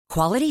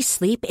Quality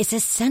sleep is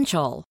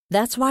essential.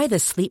 That's why the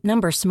Sleep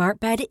Number Smart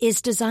Bed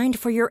is designed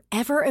for your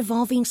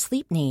ever-evolving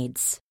sleep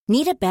needs.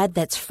 Need a bed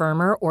that's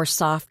firmer or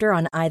softer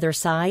on either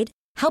side?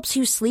 Helps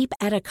you sleep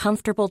at a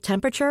comfortable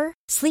temperature?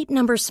 Sleep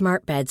Number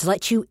Smart Beds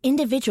let you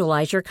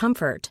individualize your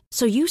comfort,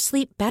 so you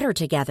sleep better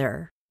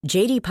together.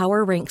 J.D.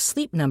 Power ranks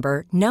Sleep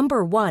Number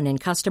number 1 in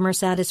customer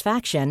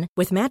satisfaction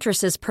with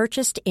mattresses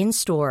purchased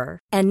in-store.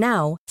 And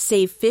now,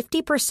 save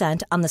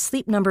 50% on the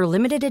Sleep Number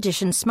Limited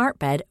Edition Smart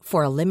Bed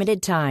for a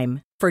limited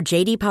time. For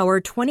J.D.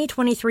 Power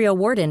 2023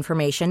 award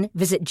information,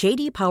 visit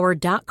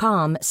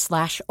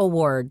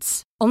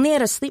jdpower.com/awards. Only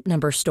at a Sleep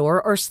Number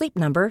store or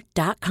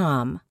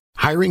sleepnumber.com.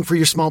 Hiring for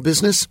your small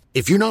business?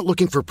 If you're not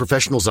looking for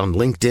professionals on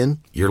LinkedIn,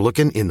 you're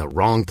looking in the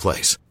wrong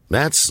place.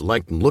 That's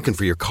like looking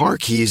for your car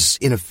keys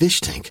in a fish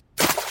tank.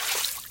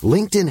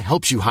 LinkedIn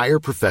helps you hire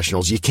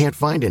professionals you can't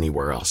find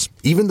anywhere else,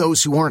 even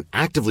those who aren't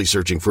actively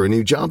searching for a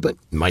new job but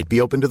might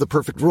be open to the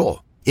perfect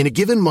role. In a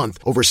given month,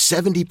 over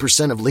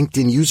 70% of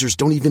LinkedIn users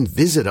don't even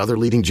visit other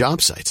leading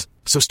job sites.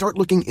 So start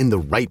looking in the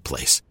right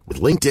place.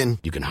 With LinkedIn,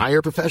 you can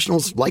hire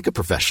professionals like a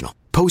professional.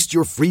 Post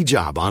your free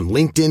job on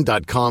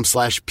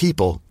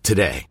linkedin.com/people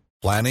today.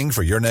 Planning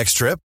for your next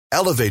trip?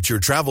 Elevate your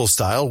travel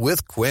style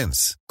with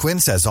Quince.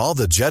 Quince has all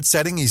the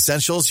jet-setting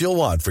essentials you'll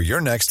want for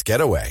your next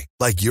getaway,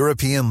 like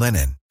European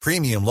linen,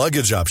 premium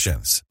luggage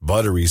options,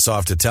 buttery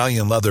soft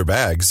Italian leather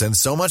bags, and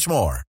so much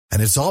more.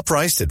 And it's all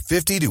priced at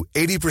 50 to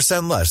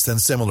 80% less than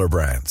similar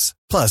brands.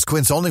 Plus,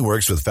 Quince only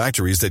works with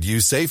factories that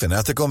use safe and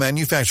ethical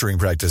manufacturing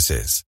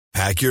practices.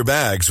 Pack your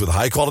bags with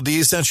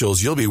high-quality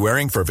essentials you'll be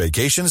wearing for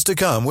vacations to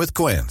come with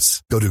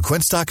Quince. Go to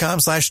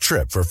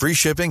quince.com/trip for free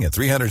shipping and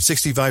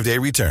 365-day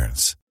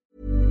returns.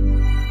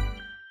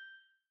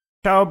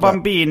 Ciao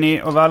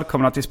Bambini och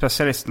välkomna till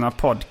Specialisterna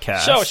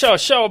Podcast.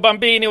 Ciao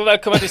Bambini och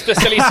välkomna till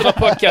Specialisterna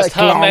Podcast.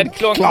 Här med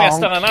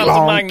klonkmästaren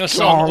Anton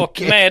Magnusson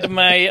och med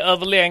mig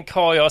över länk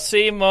har jag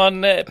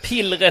Simon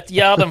Pillret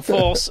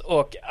Gärdenfors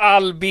och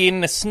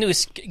Albin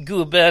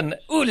Snuskgubben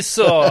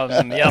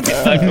Olsson.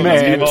 Hjärtligt välkomna.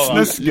 Med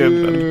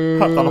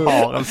snuskgubben. Att han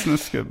har en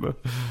snuskgubbe.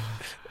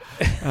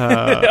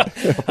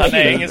 Han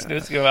är ingen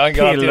snuskgubbe.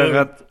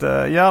 Pillret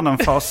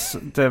Gärdenfors,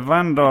 det var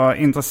ändå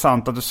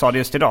intressant att du sa det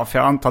just idag. För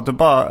jag antar att du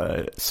bara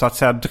så att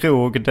säga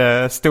drog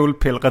det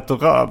stolpillret ur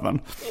röven.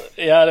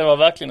 Ja, det var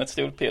verkligen ett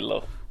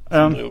stolpiller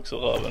som drogs ur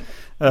röven.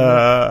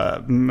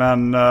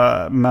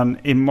 Men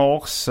i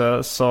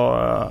morse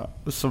så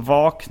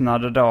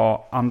vaknade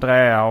då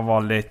Andrea och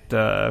var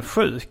lite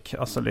sjuk.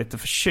 Alltså lite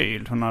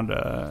förkyld. Hon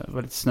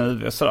var lite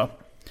snuvig och sådär.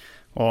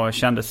 Och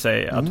kände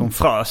sig att hon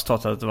frös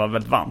trots att det var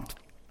väldigt varmt.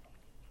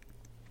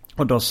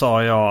 Och då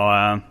sa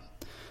jag,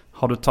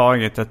 har du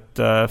tagit ett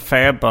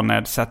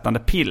febernedsättande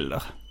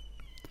piller?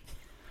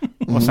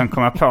 Och sen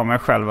kom jag på mig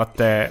själv att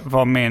det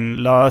var min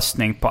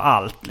lösning på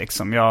allt.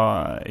 Liksom.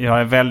 Jag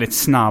är väldigt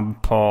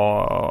snabb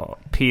på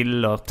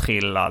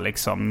pillertrilla.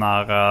 Liksom,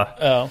 när,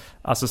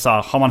 alltså så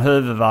här, har man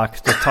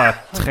huvudvärk då tar jag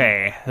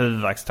 3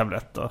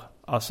 huvudvärkstabletter.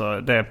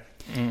 Alltså det...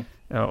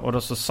 Ja, och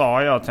då så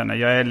sa jag till henne,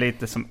 jag är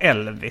lite som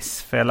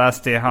Elvis. För jag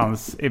läste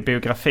i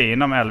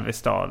biografin om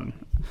Elvis då,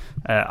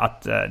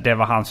 att det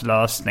var hans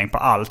lösning på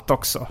allt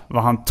också.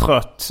 Var han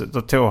trött,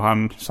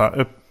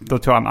 då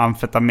tog han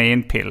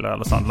amfetaminpiller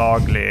eller sån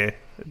laglig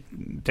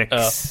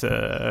dex,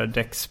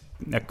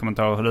 jag kommer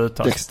inte ihåg hur det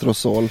uttalas.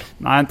 Dextrosol.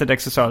 Nej, inte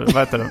Dextrosol. Vad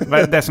heter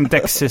det? Det är som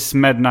Dexys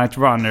Midnight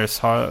Runners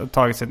har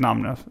tagit sitt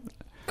namn.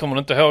 Kommer du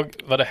inte ihåg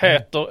vad det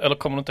heter eller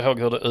kommer du inte ihåg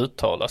hur det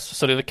uttalas?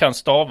 Så du kan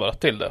stava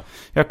till det.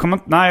 Jag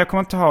kommer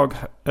inte ihåg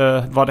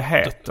vad det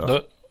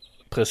heter.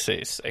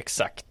 Precis,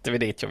 exakt. Det var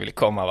dit jag ville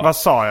komma, va? Vad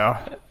sa jag?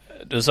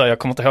 Du sa jag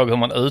kommer inte ihåg hur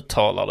man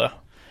uttalar det.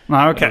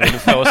 Nej, okej. Du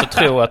får oss att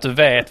tro att du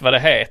vet vad det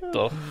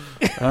heter.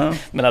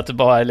 Men att du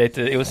bara är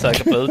lite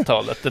osäker på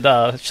uttalet. Det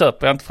där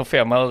köper jag inte för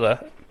 5 öre.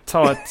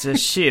 Ta ett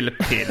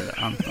chillpill,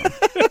 Anton.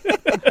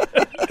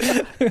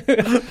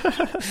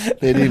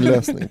 Det är din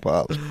lösning på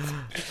allt.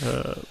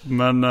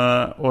 Men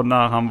och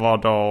när han var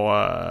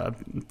då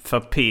för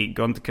pigg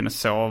och inte kunde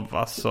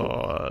sova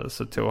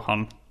så tog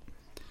han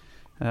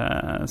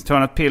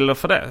ett piller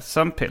för det,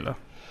 sömnpiller.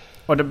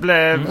 Och det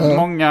blev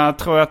många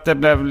tror att det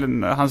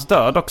blev hans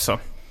död också.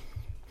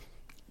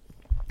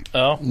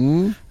 Ja.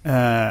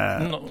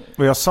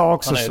 Och jag sa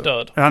också han är ju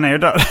död. Han är ju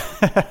död.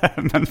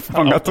 Men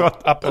många tror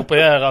att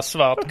appropriera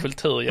svart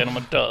kultur genom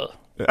att dö.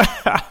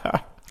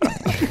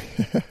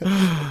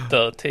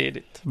 Död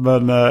tidigt.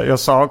 Men jag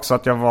sa också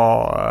att jag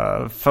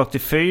var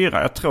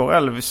 44. Jag tror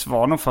Elvis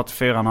var nog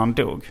 44 när han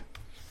dog.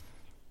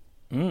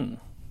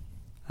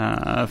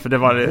 För det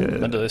var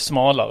Men du är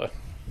smalare.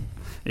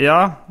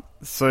 Ja,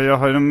 så jag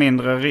har ju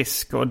mindre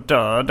risk att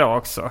dö då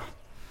också.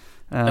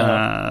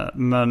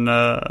 Men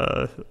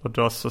och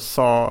då så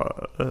sa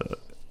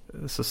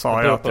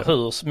jag att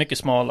hur mycket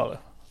smalare.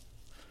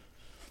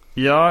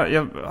 Ja,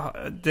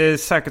 det är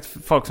säkert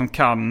folk som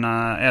kan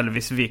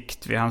Elvis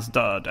vikt vid hans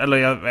död. Eller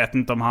jag vet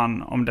inte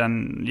om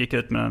den gick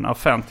ut med den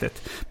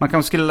offentligt. Man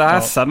kanske skulle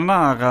läsa den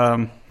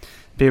här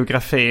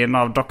biografin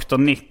av Dr.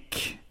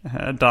 Nick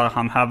Där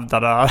han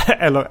hävdade,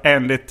 eller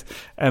enligt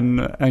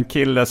en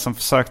kille som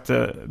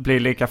försökte bli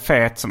lika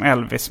fet som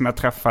Elvis som jag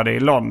träffade i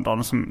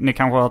London, som ni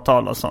kanske har hört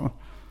talas om.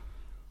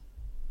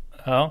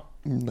 Ja.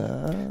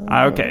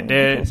 Nej, okej.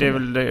 Det är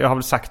väl, jag har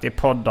väl sagt det i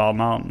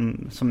poddarna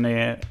som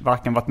ni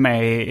varken varit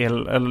med i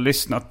eller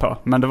lyssnat på.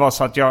 Men det var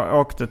så att jag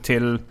åkte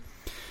till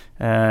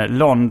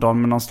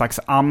London med någon slags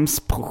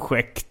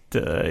AMS-projekt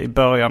i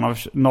början av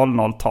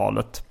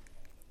 00-talet.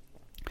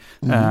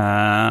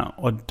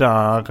 Och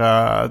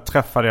där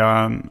träffade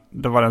jag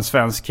det var en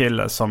svensk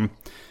kille som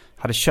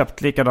hade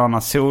köpt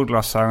likadana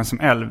solglasögon som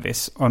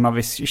Elvis. Och när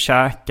vi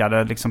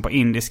käkade liksom på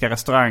indiska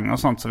restauranger och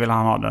sånt, så ville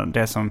han ha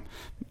det som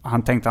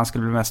han tänkte han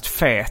skulle bli mest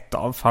fet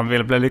av. För han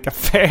ville bli lika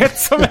fet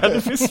som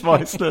Elvis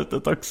var i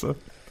slutet också.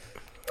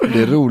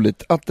 Det är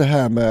roligt att det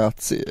här med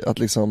att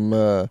liksom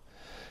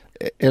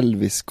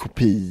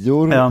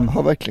Elvis-kopior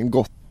har verkligen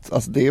gått.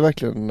 Alltså det är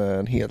verkligen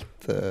en helt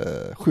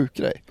sjuk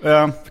grej.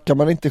 Kan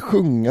man inte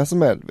sjunga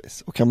som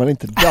Elvis och kan man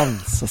inte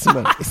dansa som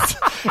Elvis,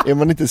 är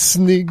man inte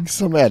snygg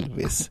som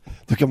Elvis,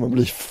 då kan man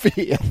bli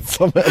fet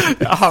som Elvis.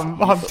 Ja,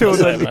 han tog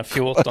det med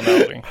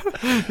 14-åring.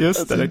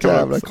 Just det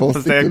kan man också.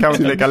 Fast det är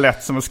kanske lika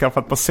lätt som att skaffa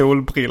ett par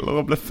solbriller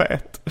och bli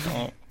fet.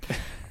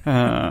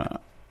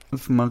 Då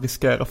får man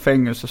riskera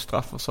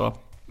fängelsestraff och så.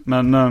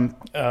 Men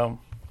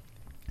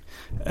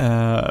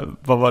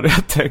vad var det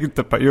jag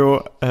tänkte på?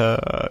 Jo,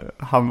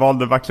 han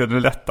valde verkligen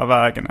den lätta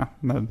vägen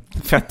med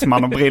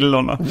fettman och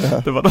brillorna.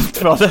 Det var de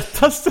två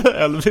lättaste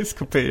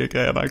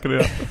Elvis-kopior-grejerna han kunde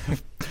göra.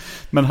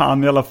 Men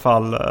han i alla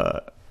fall,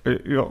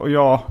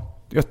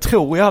 jag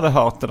tror jag hade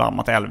hört det där om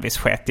att Elvis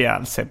sket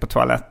ihjäl sig på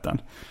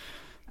toaletten.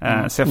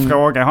 Så jag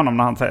frågade honom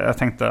när jag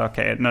tänkte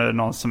okej, nu är det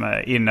någon som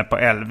är inne på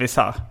Elvis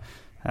här.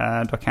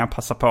 Då kan jag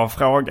passa på att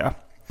fråga.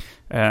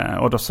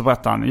 Och då så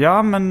berättade han,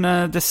 ja men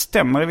det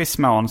stämmer i viss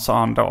mån, sa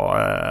han då.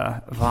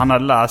 För han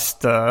hade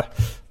läst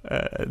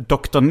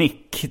Dr.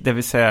 Nick, det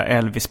vill säga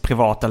Elvis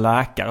privata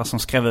läkare som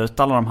skrev ut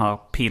alla de här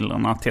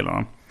pillerna till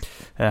honom.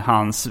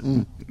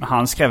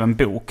 Han skrev en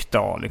bok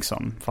då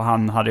liksom. För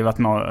han hade ju varit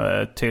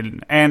med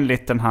till,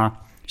 enligt den här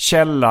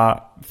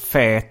källa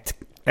fet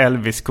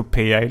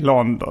Elvis-kopia i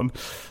London.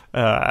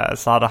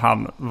 Så hade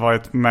han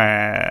varit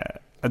med,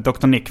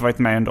 Dr. Nick varit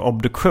med under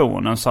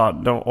obduktionen.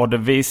 Och det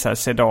visade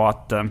sig då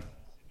att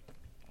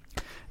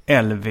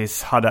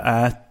Elvis hade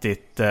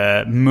ätit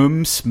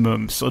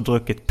mums och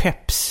druckit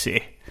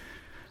Pepsi.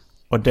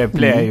 Och det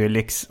blev ju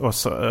liksom,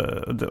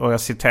 och jag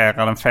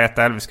citerar den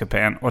feta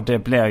Elvis-kopian, och det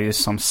blev ju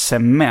som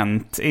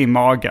cement i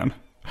magen.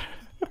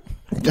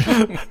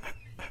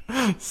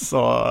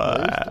 Så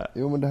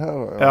jo men det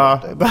här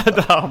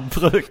det här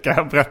brukar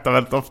jag berätta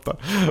väldigt ofta.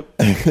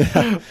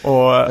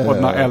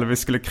 och när Elvis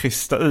skulle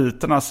krysta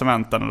ut den här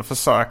cementen och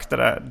försökte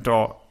det,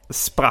 då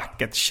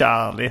sprack ett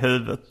kärl i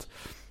huvudet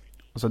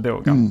och så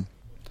dog han.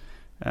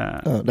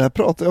 Det här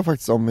pratade jag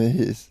faktiskt om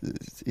i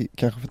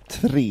kanske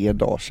för 3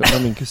 dagar sedan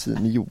med min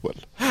kusin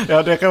Joel.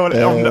 Ja, det är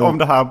roligt. Om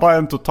det här bara är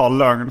en total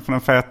lögn från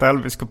en fet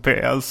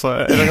Elvis-kopia, så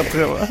är det rätt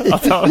roligt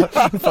att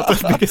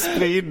det är mycket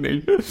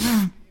spridning.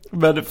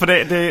 Men för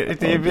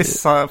det är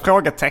vissa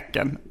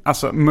frågetecken.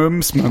 Alltså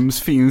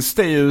mums finns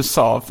det i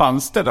USA?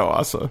 Fanns det då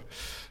alltså?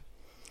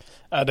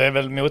 Ja, det är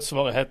väl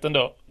motsvarigheten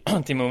då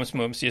till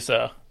mums gissar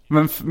jag.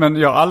 Men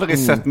jag har aldrig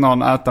sett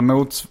någon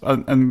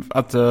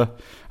äta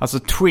alltså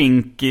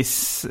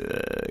Twinkies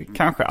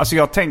kanske. Alltså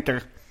jag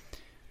tänker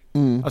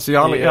alltså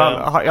jag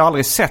har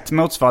aldrig sett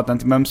motsvarigheten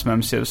till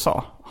mums i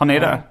USA. Har ni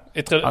det?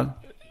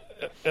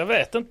 Jag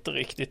vet inte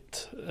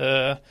riktigt.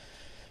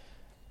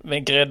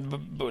 Men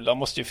gräddbullar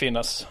måste ju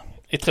finnas.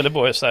 I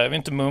Trelleborg säger vi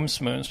inte mums,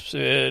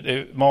 det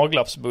är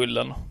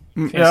maglappsbullen.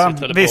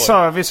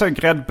 Ja, vi sa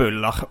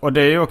gräddbullar, och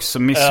det är ju också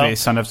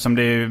missvisande eftersom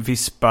det är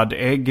vispad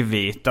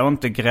äggvita och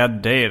inte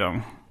grädde i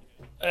dem.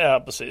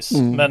 Ja, precis.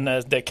 Men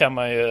det kan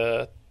man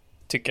ju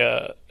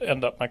tycka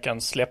ändå att man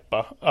kan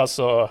släppa.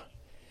 Alltså,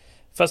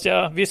 fast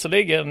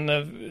visserligen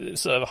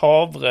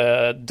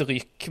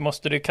havredryck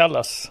måste det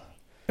kallas.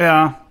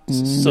 Ja.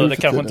 Så det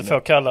kanske inte får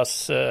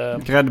kallas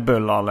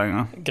gräddbullar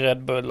längre.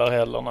 Gräddbullar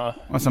heller, nej.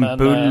 Och sen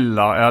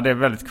bullar, ja det är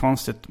väldigt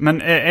konstigt.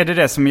 Men är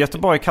det som i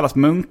Göteborg kallas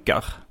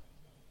munkar,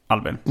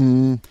 Albin?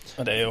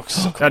 Ja, det är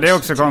också konstigt. Ja, det är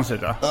också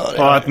konstigt, ja.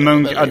 Och att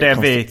det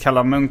vi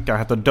kallar munkar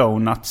heter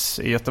donuts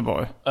i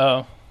Göteborg.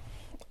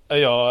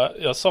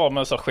 Jag sa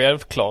med så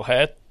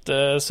självklarhet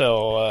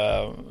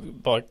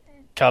bara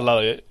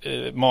kallar det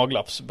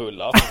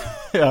maglappsbullar.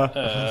 Ja.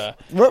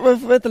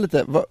 Vänta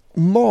lite,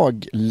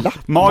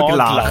 maglapp?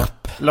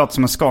 Maglarp. Låter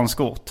som en skånsk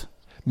ort.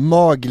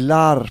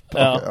 Maglarp.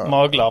 Ja,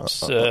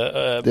 maglaps.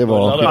 Det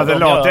var. Ja, det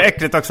låter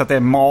äckligt också att det är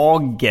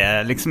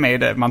mage liksom är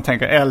det. Man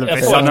tänker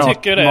Elvis har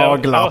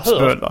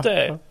maglarpsbullar.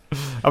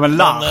 Ja, men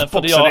larp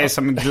också, det är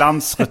som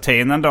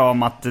glansrutinen då,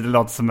 om att det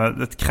låter som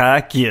ett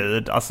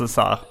kräkljud. Alltså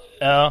så här.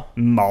 Ja.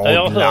 Maglarp.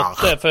 Jag har hört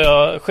det, för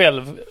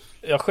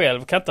jag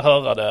själv kan inte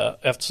höra det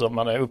eftersom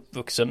man är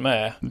uppvuxen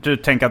med. Du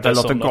tänker att det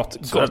låter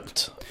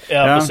gott.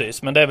 Ja,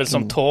 precis. Men det är väl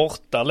som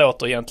tårta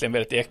låter egentligen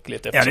väldigt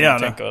äckligt eftersom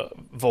man tänker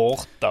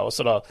vårta och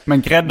sådär.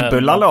 Men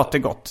gräddbullar låter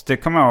gott. Det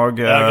kommer jag ihåg.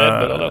 Ja,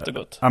 gräddbullar låter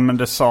gott. Ja, men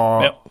det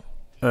sa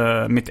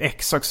mitt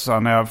ex också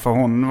sa, för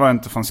hon var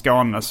inte från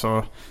Skåne,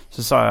 så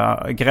sa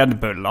jag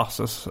gräddbullar.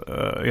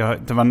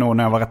 Det var nog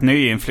när jag var rätt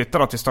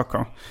nyinflyttad till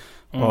Stockholm.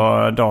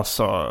 Och då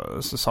så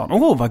sa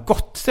hon, vad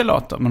gott det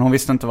låter. Men hon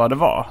visste inte vad det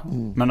var.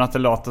 Men att det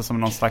låter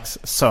som någon slags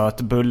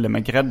söt bulle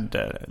med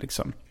grädde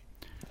liksom.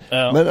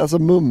 Ja. Men alltså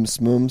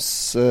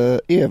Mums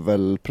är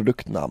väl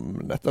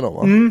produktnamnet då,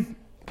 va?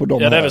 På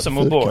det är väl som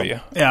O'boy.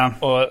 Ja.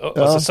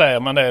 Och så säger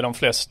man det i de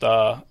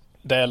flesta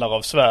delar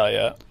av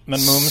Sverige. Men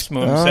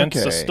Mums är inte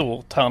så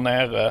stort här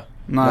nere.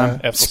 Nej,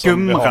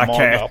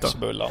 skumraketer.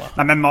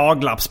 Nej, men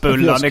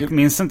maglarpsbullar, det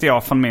minns inte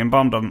jag från min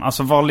barndom.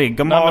 Alltså, var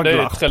ligger Maglarp?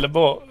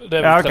 Det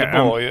är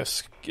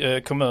Trelleborgs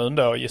kommun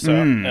då, gissar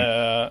jag.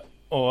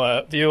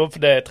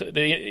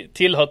 Det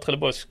tillhör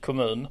Trelleborgs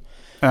kommun.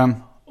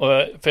 Och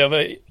för jag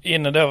var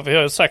inne där, för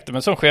jag har sagt det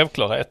med sån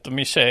självklarhet, och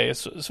min tjej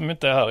som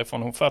inte är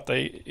härifrån, hon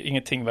fattar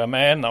ingenting vad jag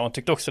menar. Hon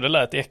tyckte också det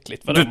lät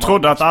äckligt. Du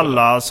trodde att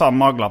alla sa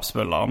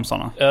maglarpsbullar om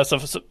sådana?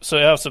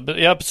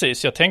 Ja,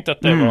 precis. Jag tänkte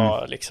att det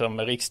var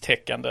liksom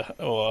rikstäckande.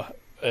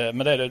 Men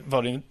det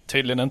var det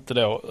tydligen inte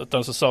då.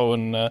 Utan så sa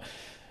hon...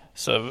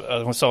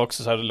 hon sa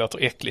också så här, det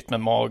låter äckligt med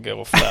mage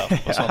och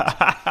flärp och sånt.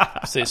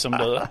 Precis som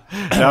du.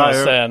 Och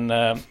sen...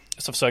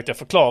 Så försökte jag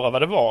förklara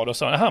vad det var. Då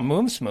sa han,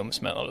 Mums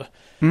menar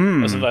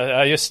du? Och så var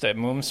ja just det,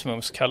 Mums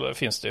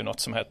finns det ju något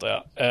som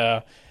heter,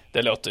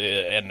 det låter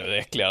ju ännu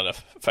äckligare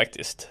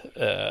faktiskt.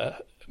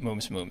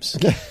 Mums.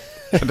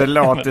 Det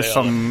låter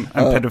som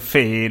en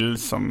pedofil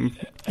som...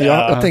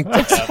 jag tänkte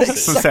också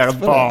som ser ett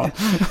barn.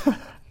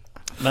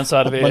 Men så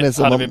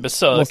hade vi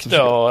besök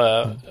då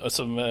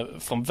som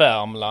från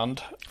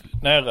Värmland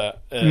nere,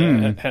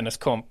 hennes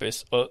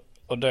kompis.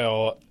 Och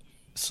då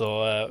så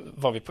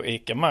var vi på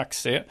Ica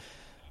Maxi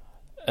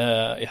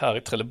här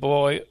i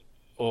Trelleborg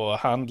och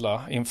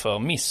handla inför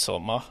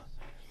midsommar.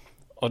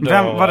 Och då,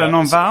 var det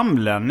någon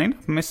värmlänning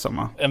på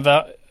midsommar?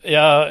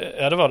 Ja,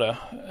 det var det.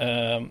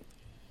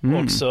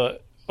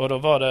 Och då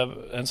var det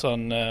en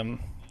sån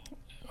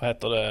vad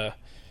heter det,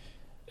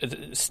 ett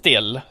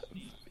ställ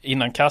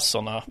innan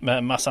kassorna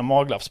med massa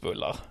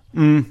maglarpsbullar.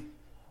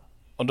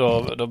 Och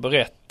då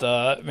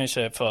berättade min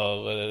tjej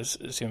för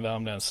sin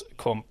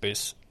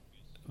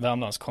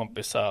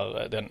Värmlandskompis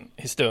här den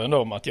historien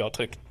om att jag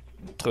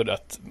trodde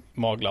att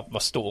maglarp var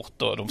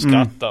stort och de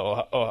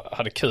skrattade och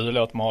hade kul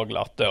åt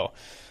maglarp då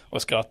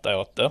och skrattade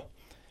åt det.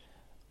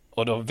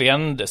 Och då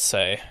vände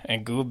sig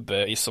en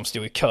gubbe som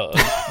stod i kö,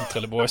 en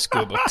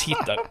Trelleborgsgubbe, och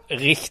tittade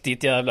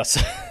riktigt jävla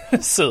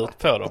surt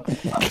på dem.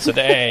 Så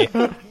det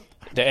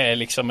är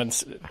liksom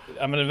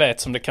men du vet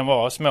som det kan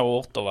vara små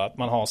orter, va? Att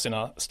man har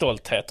sina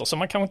stoltheter som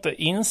man kanske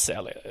inte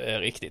inser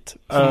riktigt.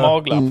 För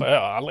maglarp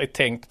jag har aldrig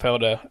tänkt på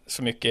det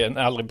så mycket,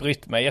 aldrig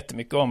brytt mig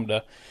jättemycket om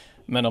det.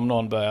 Men om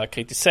någon börjar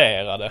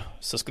kritisera det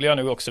så skulle jag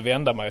nog också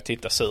vända mig och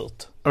titta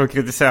surt. Och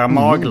kritisera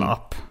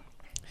maglarp?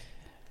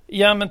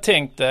 Ja, men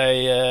tänk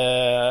dig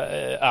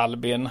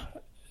Albin.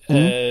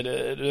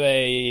 Du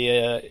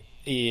är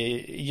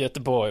i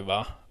Göteborg,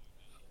 va?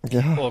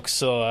 Ja. Och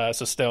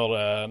så står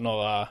det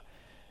några...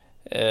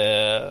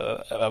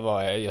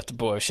 vad är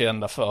Göteborg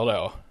kända för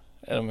då?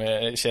 De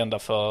är kända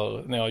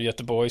för... Ni har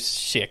Göteborgs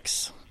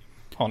kex.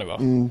 Har ni, va?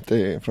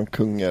 Det är från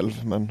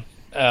Kungälv, men...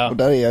 Och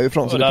där är jag ju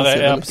från, så det passar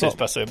väldigt bra.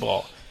 Passar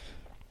bra.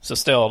 Så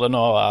står det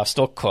några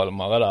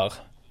stockholmare där.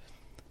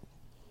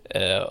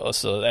 Och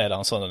så är det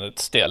en sån ett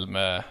ställ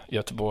med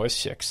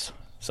Göteborgskex.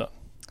 Så.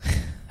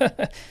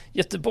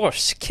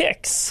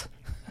 Göteborgskex?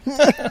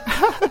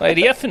 Vad är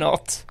det för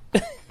något?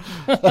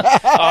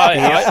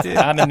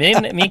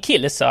 Men min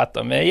kille sa att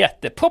de är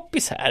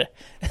jättepoppis här.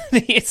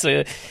 Det är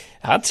så,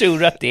 han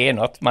tror att det är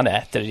något man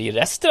äter i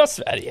resten av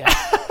Sverige.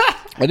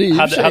 Men det är ju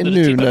hade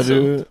nu när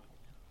du...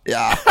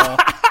 Ja.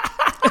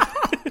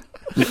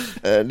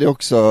 Det är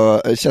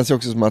också, känns ju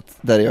också som att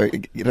där är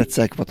jag rätt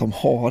säker på att de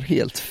har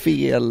helt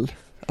fel.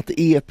 Att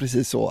det är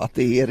precis så, att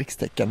det är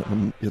rikstäckande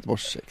med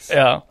Göteborgskex.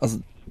 Ja. Alltså,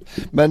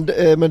 men det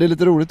är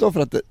lite roligt då, för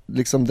att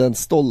liksom det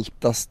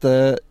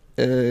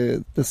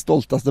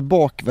stoltaste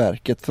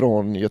bakverket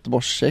från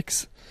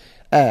Göteborgskex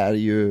är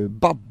ju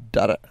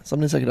baddare, som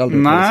ni säkert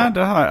aldrig har Nej,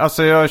 det här,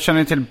 alltså jag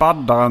känner till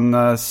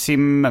baddaren,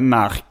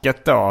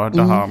 simmärket då,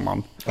 det här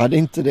man. Ja, det är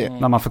inte det.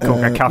 När man får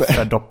koka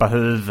kaffe, doppa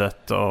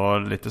huvudet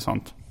och lite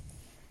sånt.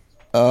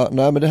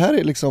 Nej, men det här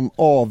är liksom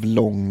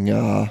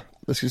avlånga,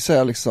 jag skulle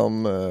säga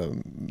liksom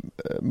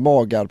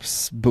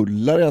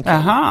magarpsbullar egentligen.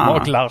 Aha.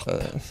 Maglarp.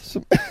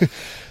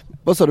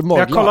 Vad sa du,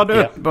 maglarp? Jag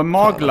kollade upp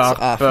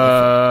maglarp,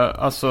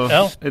 alltså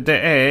det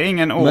är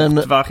ingen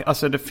ortverk,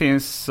 alltså det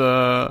finns,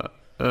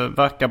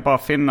 verkar bara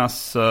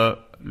finnas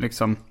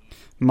liksom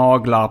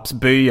Maglarps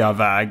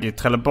byaväg i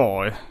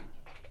Trelleborg.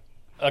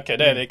 Okej,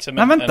 det är liksom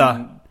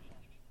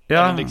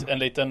en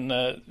liten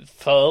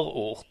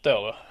förort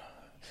då.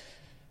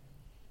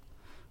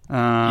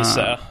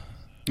 Gissar.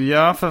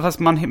 Ja, fast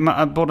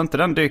man borde inte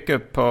den dyka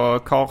upp på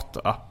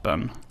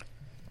kartappen.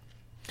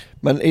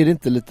 Men är det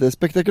inte lite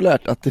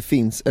spektakulärt att det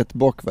finns ett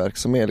bakverk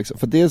som är liksom,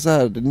 för det är så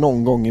här,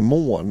 någon gång i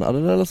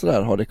månaden eller så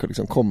där har det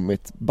liksom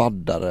kommit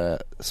baddare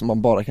som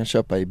man bara kan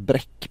köpa i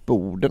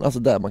Bräckboden, alltså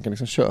där man kan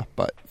liksom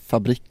köpa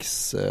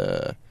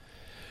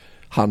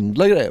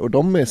handla grejer. Och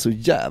de är så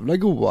jävla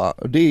goda.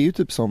 Och det är ju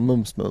typ som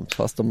mums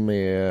fast de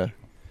är...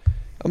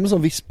 Ja, men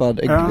som vispad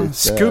äggvite.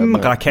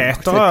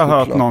 Skumraketer har jag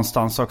hört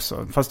någonstans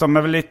också. Fast de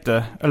är väl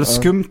lite... Eller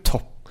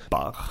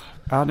skumtoppar.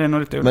 Ja, det är nog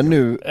lite... Men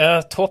nu...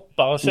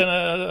 toppar.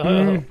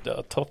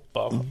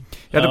 Toppar.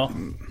 Ja.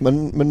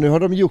 Men nu har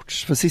de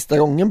gjorts för sista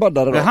gången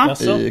baddare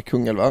då, i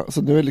Kungälv.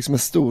 Så nu är det liksom en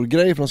stor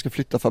grej för de ska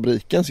flytta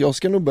fabriken. Så jag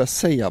ska nog börja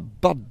säga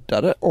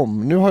baddare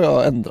om... Nu har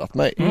jag ändrat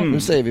mig.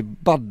 Nu säger vi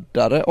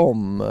baddare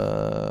om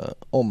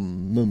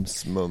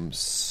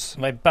mums.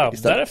 Vad är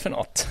baddare för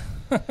något?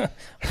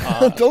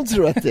 De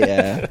tror att det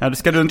är... Ja,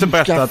 ska du inte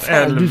berätta att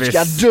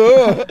Elvis...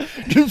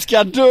 Du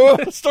ska dö,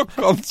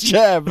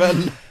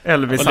 Stockholmsjävel!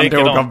 Elvis han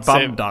dog av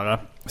baddare.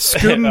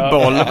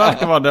 Skumboll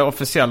verkar vara det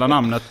officiella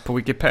namnet på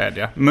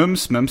Wikipedia.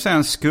 Mums är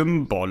en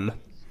skumboll.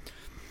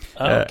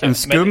 Okay. En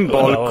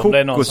skumboll, kokosboll. Det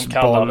är någon som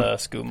kallar det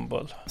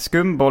skumboll.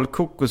 Skumboll,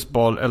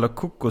 kokosboll eller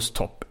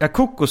kokostopp. Ja,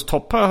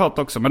 kokostopp har jag hört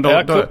också. Men,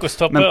 men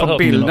på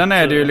bilden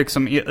är det ju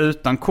liksom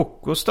utan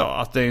kokos då.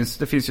 Att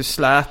det finns ju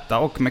släta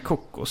och med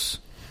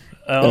kokos.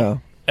 Ja.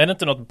 Är det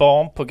inte något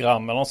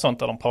barnprogram eller något sånt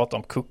där de pratar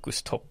om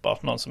kokostoppar?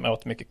 Någon som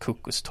åt mycket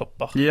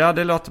kokostoppar. Ja,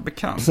 det låter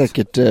bekant.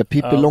 Säkert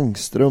Pippi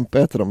Långstrump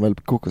äter de väl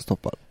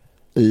kokostoppar.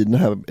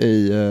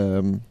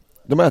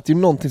 De äter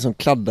ju någonting som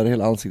kladdar i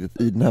hela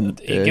ansiktet i den här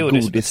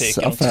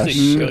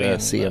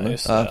godisaffärsscenen.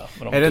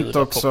 Är det inte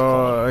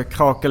också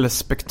Krakel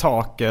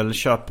Spektakel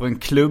köper en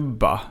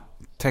klubba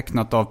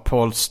tecknat av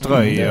Paul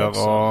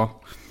Ströyer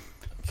och...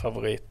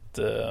 Favorit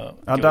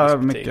ja, där är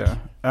mycket.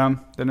 Ja,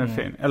 den är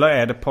fin. Eller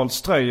är det Paul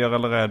Ströyer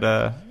eller är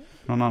det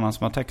någon annan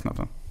som har tecknat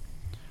den?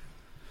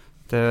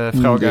 Det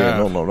frågar det är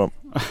någon av dem.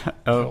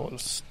 Paul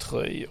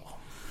Ströyer.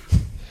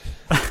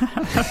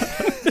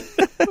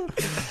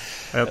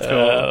 Jag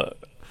tror...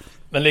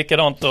 Men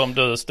likadant om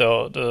du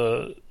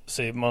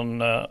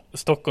Simon,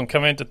 Stockholm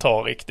kan vi inte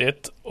ta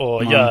riktigt.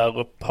 Och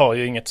Hjärup har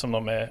ju inget som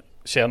de är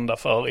kända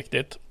för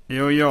riktigt.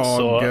 Jo,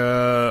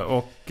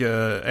 och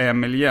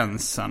Emil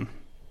Jensen.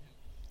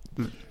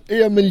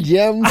 Emil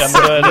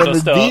Jensen. Ja,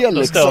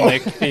 då står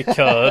ni i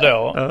kö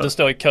då. Du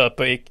står i kö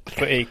på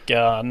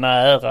Ica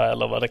Nära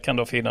eller vad det kan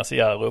då finnas i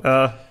Hjärup.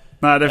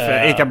 Nej, det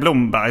är Ica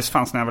Blombergs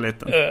fanns när jag var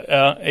liten.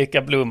 Ja,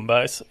 Ica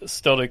Blombergs.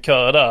 Står du i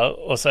kö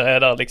där och så är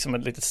det liksom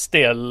ett litet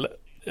ställ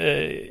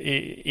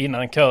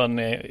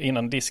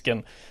innan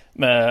disken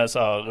med så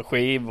här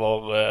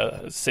skivor,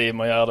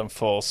 Simon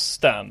Gärdenfors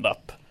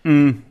stand-up.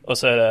 Och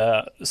så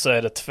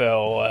är det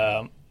två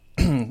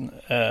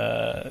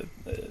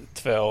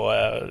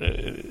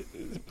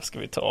vad ska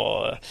vi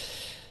ta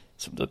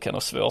som du kan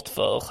ha svårt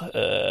för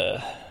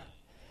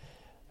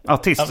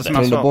artister som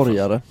är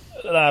göteborgare.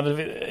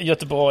 Nej,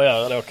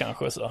 göteborgare då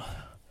kanske så.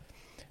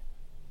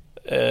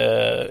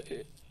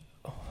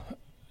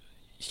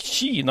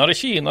 Tjenare.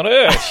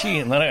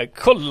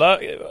 Kolla,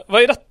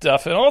 vad är detta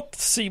för något?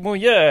 Simon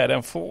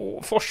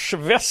Gärdenfors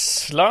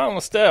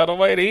Västland städer,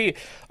 vad är det?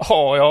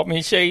 Ja,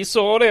 min tjej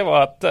sa det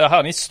var att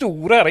han är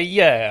stor här i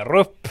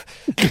Hjärup.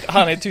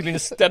 Han är tydligen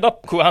stand-up.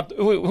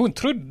 Hon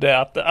trodde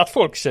att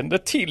folk kände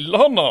till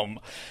honom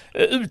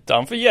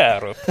utanför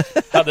Hjärup.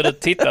 Hade du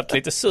tittat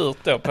lite surt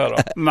då på dem?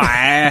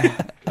 Nej,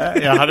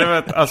 jag hade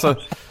vet, alltså...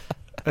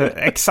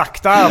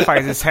 exakt det har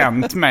faktiskt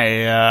hänt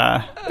mig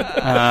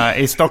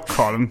i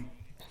Stockholm.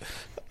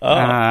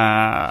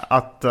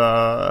 Att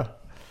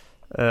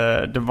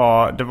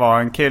det var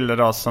en kille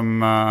då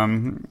som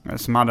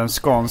hade en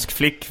skånsk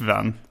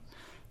flickvän.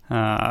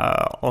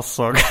 Och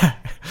så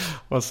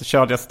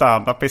körde jag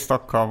stand-up i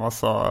Stockholm och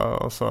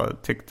så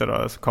tyckte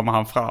då, så kom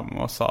han fram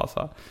och sa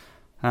så.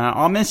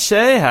 Ja, men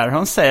tjej här,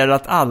 hon säger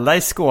att alla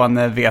i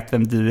Skåne vet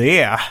vem du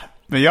är.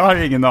 Men jag har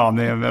ingen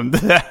aning om vem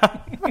du är.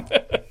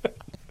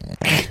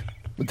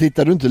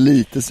 Tittar du inte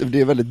lite,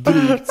 det är väldigt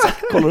drygt.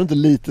 Kollar du inte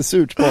lite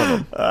surt på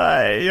honom?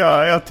 Nej,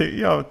 jag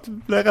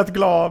blev rätt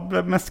glad.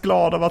 Blev mest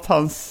glad av att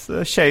hans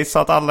tjej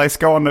sa att alla i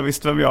Skåne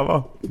visste vem jag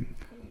var.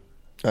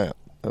 Ja.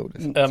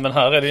 Men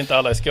här är det inte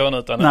alla i Skåne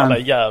utan alla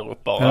i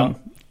Hjärup bara.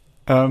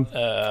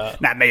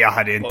 Nej, men jag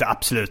hade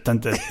absolut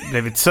inte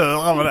blivit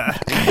sur av det.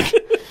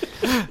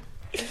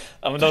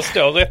 Ja, men de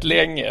står rätt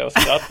länge och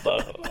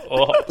skrattar.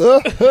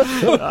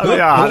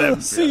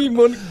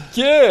 Simon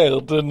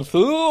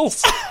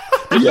Gärdenfors.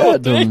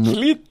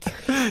 Jätteäckligt.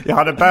 Jag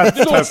hade börjat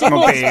ta upp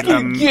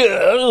mobilen.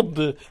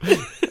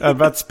 Jag hade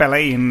börjat spela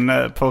in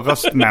på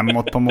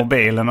röstmemot på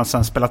mobilen och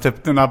sen spelat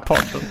upp den här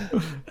podden.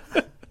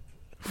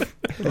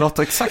 Det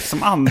låter exakt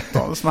som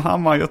Anton som är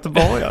Hammar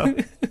Göteborgare.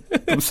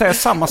 De säger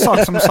samma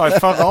sak som de sa i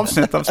förra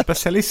avsnittet av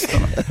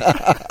Specialisterna.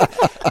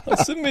 Han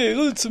ser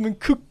mer ut som en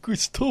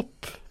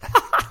kokostopp.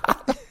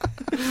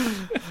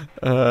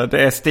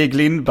 Det är Stig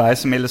Lindberg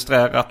som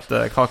illustrerat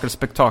Krakel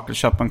Spektakel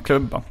köper en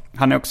klubba.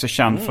 Han är också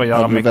känd för att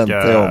göra mycket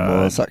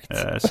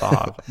så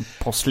här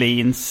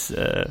porslins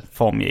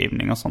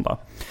formgivning och sånt där.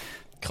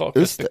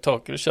 Krakel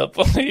Spektakel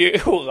köper en ny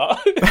hora.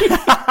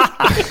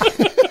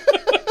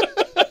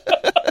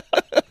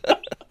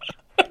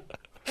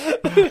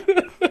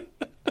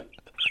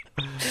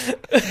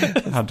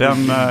 Ja,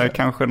 den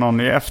kanske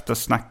någon i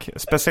eftersnack,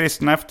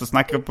 specialisterna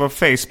eftersnackar på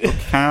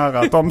Facebook kan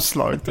göra ett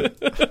omslag.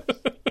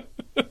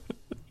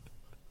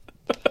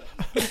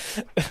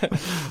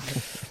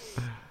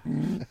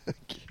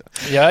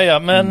 Ja,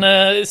 men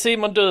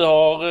Simon, du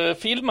har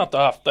filmat och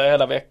haft det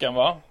hela veckan,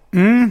 va?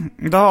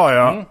 Det har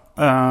jag.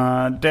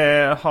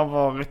 Det har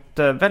varit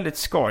väldigt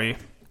skoj.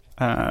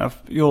 Jag har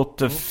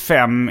gjort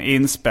 5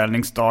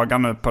 inspelningsdagar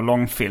nu på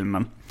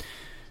långfilmen.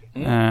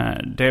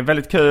 Det är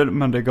väldigt kul,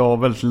 men det går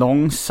väldigt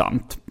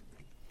långsamt.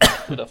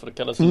 Det är därför det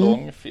kallas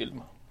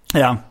långfilm.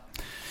 Ja.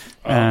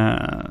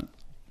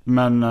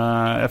 Men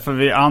för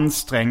vi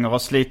anstränger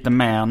oss lite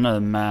mer nu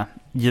med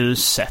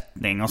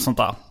ljussättning och sånt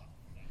där.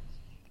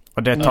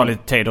 Och det tar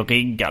lite tid att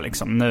rigga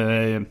liksom. Nu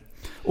är ju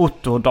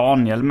Otto och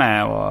Daniel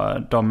med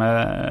och de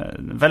är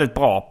väldigt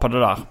bra på det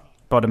där.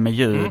 Både med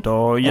ljud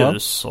och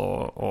ljus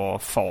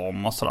och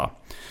form och sådär.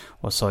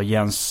 Och så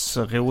Jens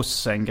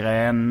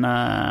Rosengren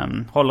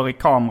håller i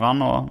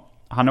kameran och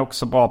han är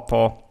också bra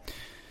på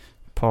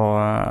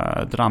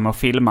det där med att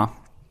filma.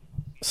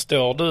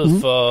 Står du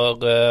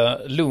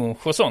för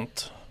lunch och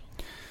sånt?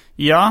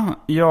 Ja,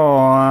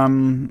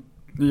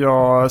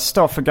 jag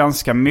står för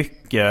ganska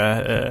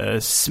mycket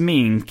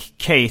smink,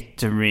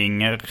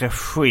 catering,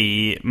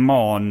 regi,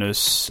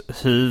 manus,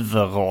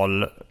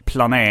 huvudroll,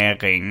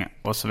 planering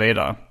och så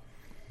vidare.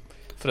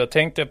 För jag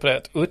tänkte på det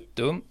att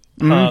Otto,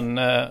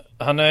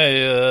 han är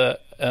ju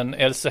en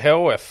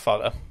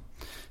LCHF-are.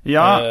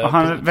 Ja,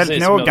 han är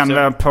väldigt noga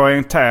med att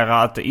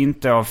poängtera att det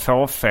inte är av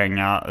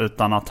fåfänga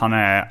utan att han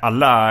är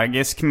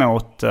allergisk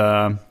mot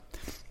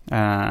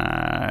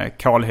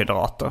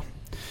kolhydrater.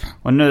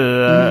 Och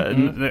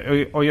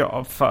nu och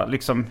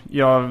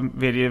jag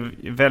vill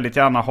ju väldigt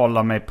gärna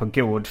hålla mig på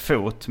god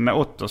fot med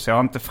Otto, så jag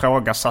har inte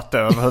frågasatt det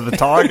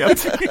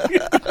överhuvudtaget.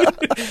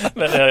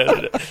 Men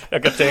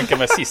jag kan tänka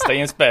mig sista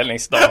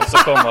inspelningsdagen så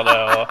kommer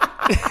det och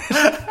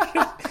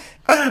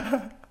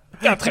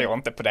jag tror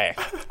inte på det.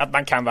 Att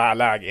man kan vara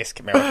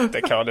allergisk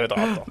mot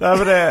kolhydrater. Nej,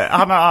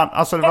 men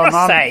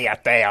bara säg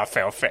att det är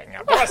fåfänga.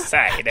 Bara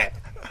säg det.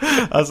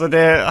 Alltså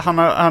jag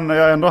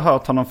har ändå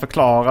hört honom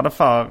förklara det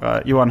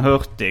för Johan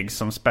Hurtig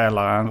som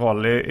spelar en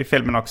roll i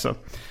filmen också.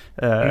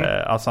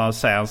 Alltså han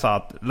säger så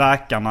att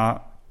läkarna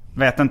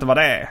vet inte vad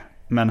det är,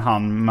 men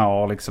han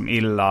mår liksom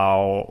illa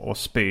och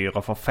spyr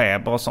och får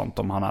feber och sånt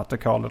om han äter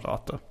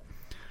kolhydrater.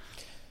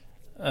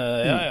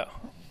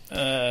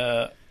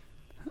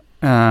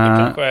 Det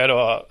kanske är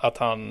då att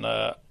han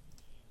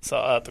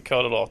så äter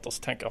kolhydrater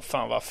så tänker han,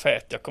 fan vad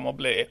fet jag kommer att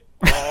bli.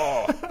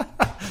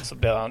 Så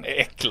blir han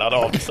äcklad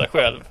av sig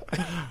själv.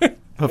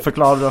 Hur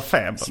förklarar du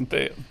febern?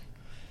 Det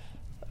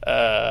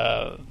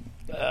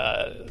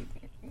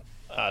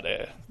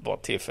är bara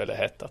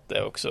tillfällighet att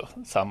det också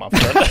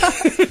sammanfaller.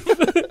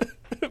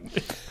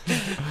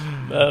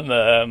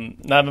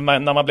 Men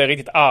när man blir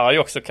riktigt arg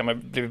också kan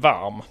man bli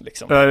varm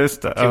liksom. Ja,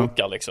 just det.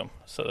 Kokar liksom.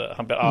 Så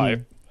han blir arg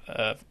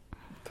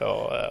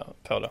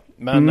på det.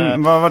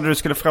 Men vad var det du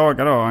skulle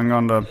fråga då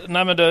angående?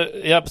 Nej, men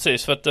ja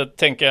precis, för att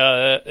tänka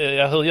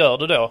hur gör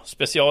du då?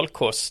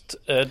 Specialkost.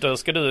 Då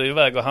ska du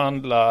iväg och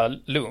handla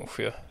lunch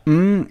ju.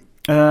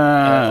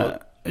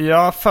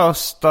 Ja,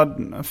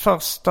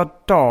 första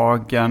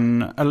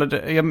dagen,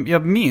 eller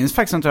jag minns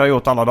faktiskt inte hur jag har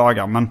gjort alla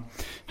dagar, men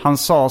han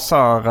sa så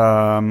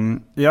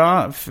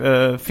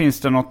här,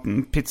 finns det något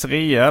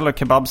pizzeria eller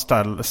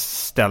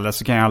kebabställe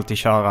så kan jag alltid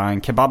köra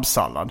en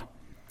kebabsallad.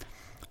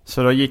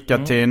 Så då gick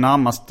jag till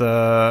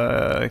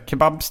närmaste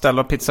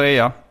kebabställe och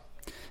pizzeria,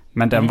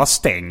 men den var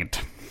stängd.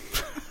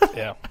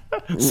 Yeah.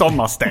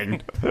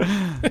 Sommarstängd.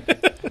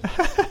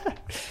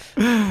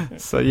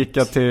 Så gick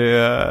jag till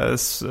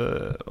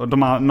och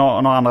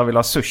några andra ville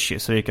ha sushi,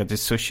 så gick jag till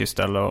sushi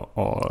ställe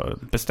och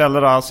beställde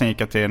där. Sen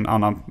gick jag till en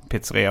annan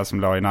pizzeria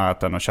som låg i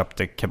närheten och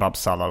köpte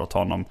kebabsallad åt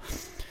honom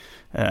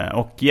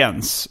och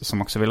Jens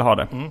som också ville ha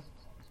det.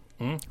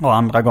 Och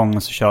andra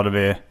gången så körde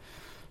vi,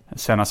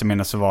 senast i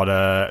minne så var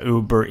det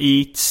Uber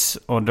Eats,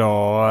 och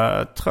då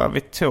tror jag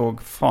vi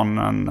tog från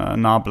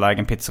en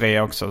närbelägen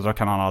pizzeria också, så då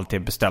kan han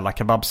alltid beställa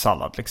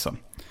kebabsallad liksom.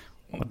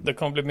 Det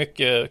kommer bli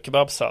mycket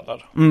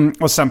kebabsallad.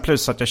 Och sen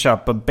plus att jag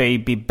köper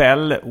Baby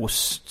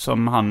Bell-ost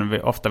som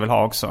han ofta vill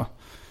ha också.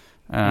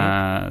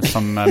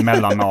 Som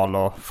mellanmål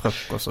och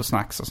frukost och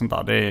snacks och sånt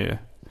där.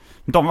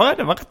 Det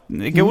var rätt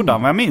goda,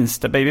 men jag minns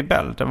det. Baby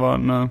Bell, det var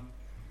en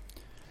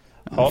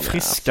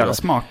friskare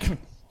smak.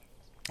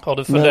 Har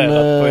du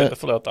funderat på,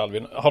 förlåt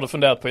Alvin, har du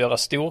funderat på att göra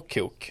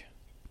storkok?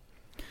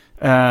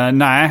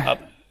 Nej.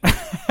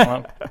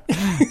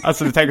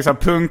 Alltså du tänker så här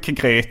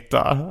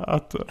punkgryta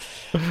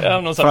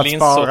för att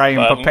spara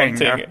in på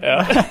pengar.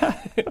 Ja.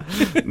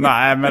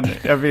 Nej, men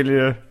jag vill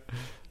ju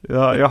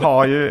jag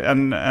har ju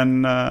en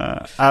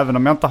även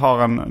om jag inte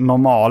har en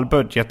normal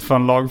budget för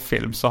en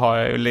lagfilm, så har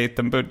jag ju en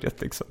liten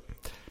budget liksom.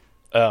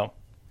 Ja.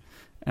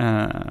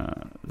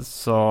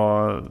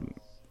 Så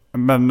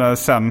men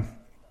sen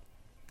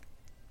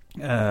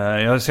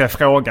jag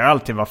frågar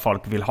alltid vad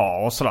folk vill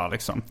ha och sådär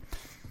liksom.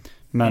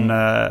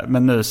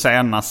 Men nu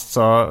senast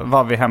så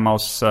var vi hemma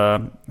hos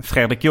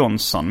Fredrik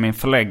Jonsson, min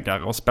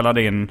förläggare, och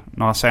spelade in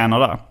några scener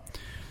där.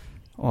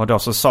 Och då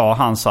så sa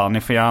han så här,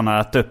 ni får gärna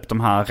äta upp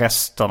de här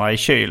resterna i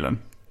kylen.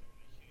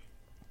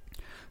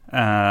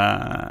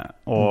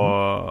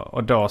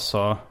 Och då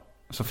så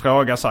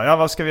frågade jag så här, ja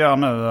vad ska vi göra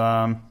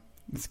nu?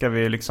 Ska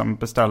vi liksom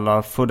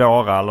beställa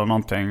Foodora eller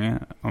någonting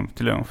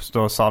till lunch?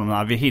 Då sa de,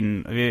 nej, vi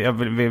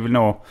vill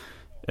nog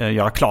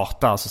göra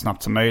klart det här så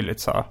snabbt som möjligt.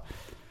 Så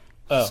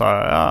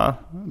ja,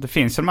 det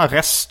finns ju de här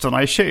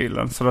resterna i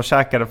kylen. Så då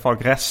käkade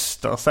folk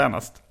rester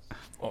senast.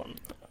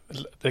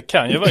 Det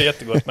kan ju vara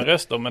jättegott med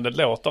rester, men det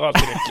låter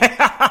alltid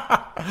äckligt.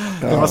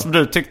 Det var som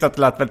du tyckte att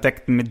det lät väldigt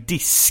äckligt med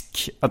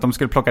disk. Att de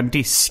skulle plocka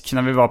disk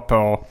när vi var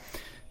på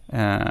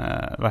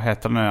vad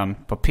heter det nu?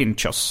 På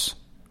Pinchos.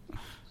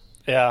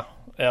 Ja,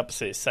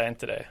 precis. Säg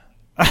inte det.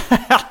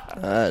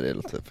 Nej, det är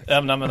lite perfekt.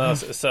 Ja, men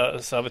alltså,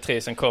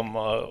 servitrisen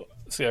kommer,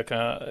 så jag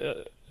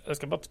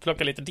ska bara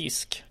plocka lite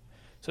disk.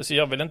 Så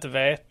jag vill inte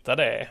veta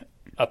det.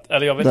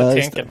 Eller jag vill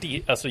inte tänka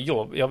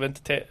jobb. Jag vill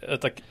inte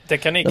det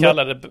kan ni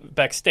kalla det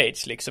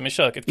backstage liksom. I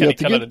köket kan ni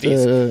kalla det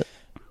disk.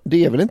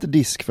 Det är väl inte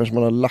disk förrän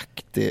man har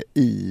lagt det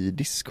i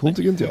diskhon,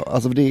 tycker inte jag.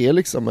 Alltså det är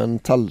liksom en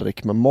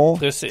tallrik med mat.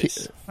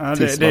 Precis.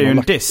 Det är ju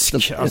en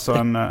disk, alltså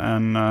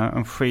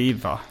en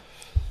skiva.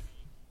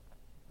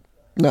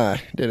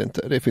 Nej, det är det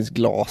inte. Det finns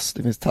glas,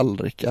 det finns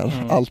tallrikar.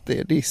 Allt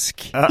är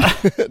disk.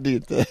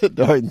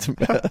 Det har inte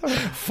med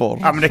form.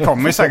 Ja, men det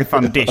kommer ju säkert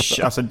från dish,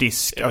 alltså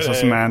disk, alltså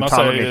som är en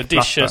tallrik. Man säger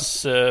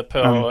dishes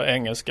på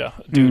engelska.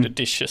 Do the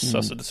dishes,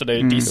 alltså, så det är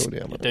ju disk.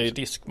 Det är ju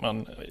disk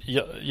man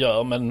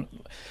gör, men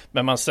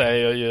man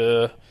säger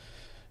ju,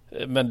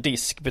 men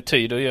disk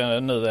betyder ju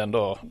nu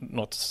ändå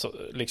något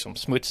liksom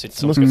smutsigt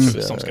som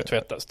ska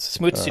tvättas.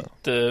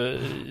 Smutsigt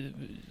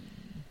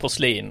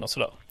porslin och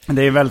sådär.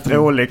 Det är väldigt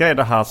rolig grej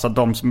det här, så att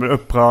de som blir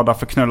upprörda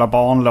för knulla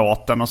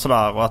barnlåten och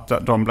sådär, och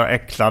att de blir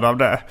äcklade av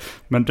det.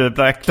 Men du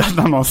blir äcklad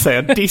när någon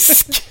säger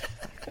disk.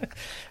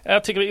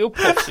 Jag tycker det är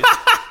oproffsigt.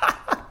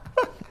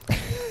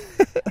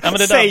 Ja,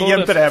 säg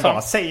inte det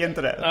bara, säg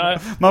inte det. Nej,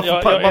 man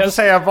får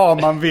säga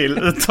vad man vill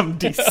utom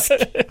disk.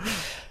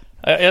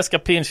 Jag älskar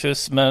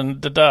Pinchos,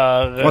 men det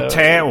där... Och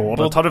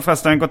T-ordet, har du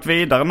förresten gått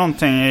vidare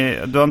någonting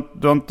du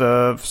har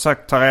inte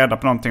försökt ta reda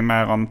på någonting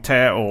mer om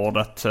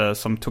T-ordet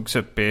som togs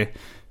upp i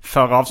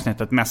förra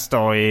avsnittet, mest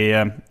då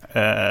i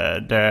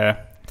det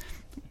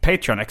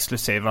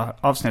Patreon-exklusiva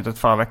avsnittet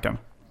förra veckan?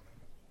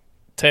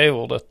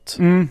 T-ordet?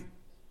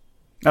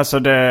 Alltså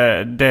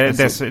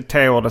det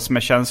T-ordet som är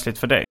känsligt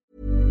för dig.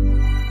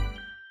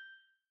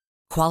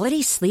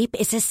 Quality sleep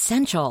is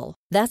essential.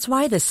 That's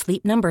why the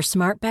Sleep Number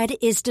Smart Bed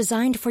is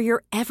designed for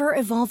your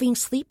ever-evolving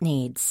sleep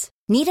needs.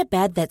 Need a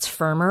bed that's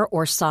firmer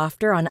or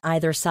softer on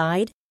either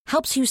side?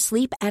 Helps you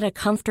sleep at a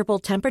comfortable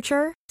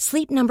temperature?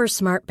 Sleep Number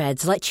Smart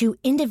Beds let you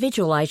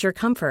individualize your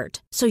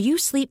comfort, so you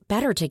sleep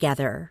better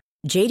together.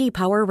 JD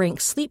Power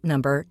ranks Sleep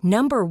Number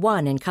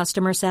 #1 in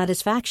customer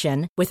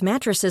satisfaction with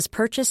mattresses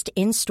purchased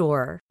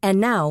in-store.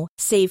 And now,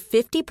 save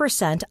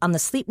 50% on the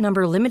Sleep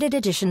Number Limited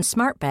Edition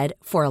Smart Bed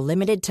for a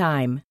limited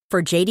time.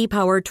 For JD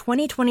Power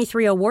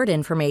 2023 award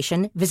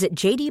information, visit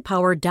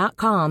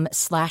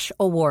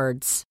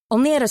jdpower.com/awards.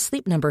 Only at a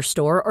Sleep Number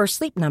store or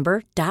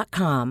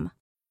sleepnumber.com.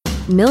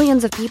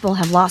 Millions of people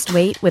have lost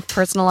weight with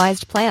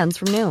personalized plans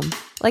from Noom.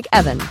 Like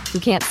Evan, who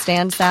can't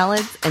stand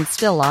salads and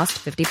still lost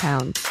 50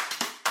 pounds.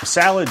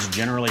 Salads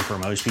generally for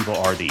most people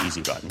are the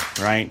easy button,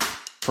 right?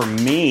 For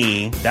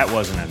me, that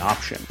wasn't an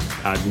option.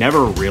 I never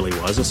really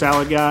was a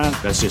salad guy.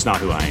 That's just not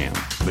who I am.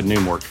 But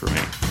Noom worked for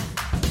me.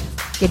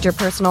 Get your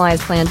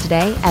personalized plan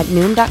today at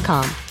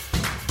Noom.com.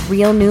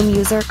 Real Noom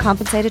user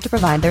compensated to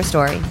provide their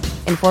story.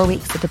 In 4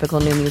 weeks, the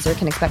typical Noom user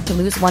can expect to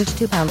lose 1 to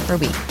 2 pounds per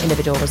week.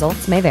 Individual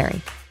results may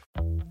vary.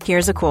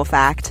 Here's a cool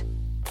fact.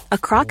 A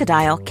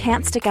crocodile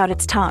can't stick out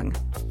its tongue.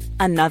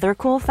 Another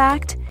cool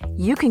fact,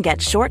 you can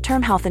get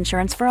short-term health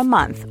insurance for a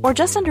month or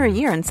just under a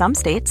year in some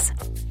states.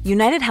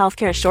 United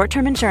Healthcare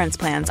short-term insurance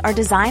plans are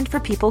designed for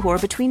people who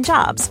are between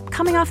jobs,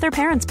 coming off their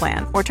parents'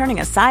 plan, or turning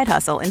a side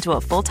hustle into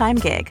a full-time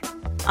gig.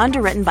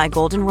 Underwritten by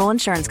Golden Rule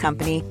Insurance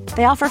Company,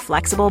 they offer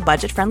flexible,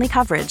 budget-friendly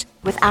coverage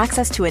with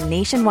access to a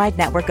nationwide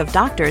network of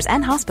doctors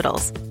and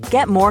hospitals.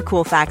 Get more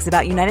cool facts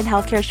about United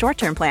Healthcare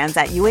short-term plans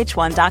at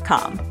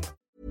uh1.com.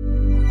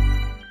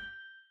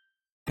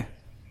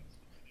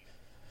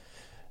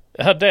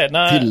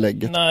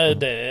 Tillägget. Nej,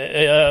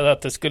 det är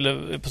att det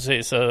skulle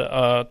precis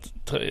att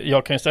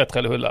jag kan ju säga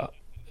Trellehulla.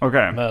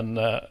 Okej. Men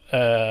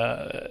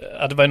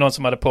det var ju någon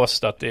som hade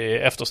postat i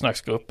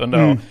eftersnacksgruppen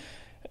då.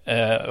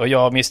 Och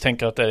jag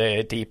misstänker att det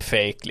är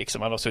deepfake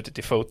liksom. Han har suttit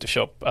i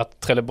Photoshop att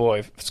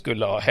Trelleborg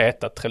skulle ha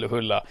hetat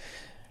Trellehulla.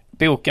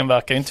 Boken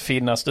verkar ju inte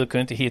finnas, du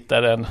kunde inte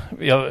hitta den.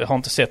 Jag har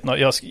inte sett något.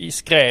 Jag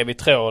skrev i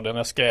tråden,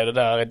 jag skrev det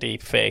där är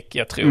deepfake.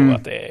 Jag tror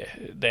att det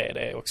är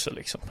det också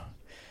liksom.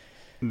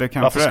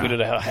 Varför skulle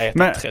det här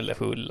heta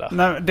Trellehulla?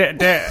 Nej,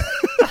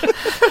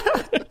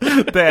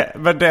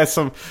 men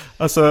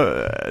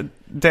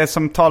det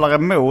som talar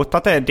emot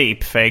att det är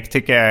deepfake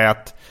tycker jag är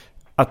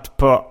att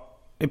på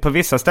på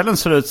vissa ställen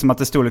såg det ut som att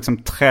det stod liksom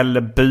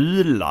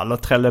Trellebula eller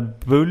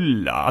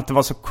Trellebulla. Att det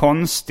var så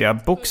konstiga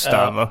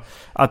bokstäver.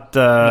 Att,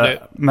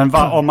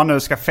 om man nu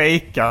ska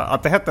fejka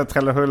att det hette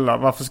Trellehulla,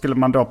 varför skulle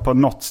man då på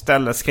något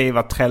ställe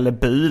skriva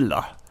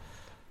Trellebula?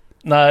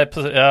 Nej,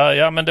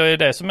 ja, men det är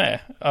det som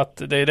är.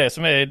 Att det är det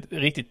som är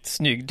riktigt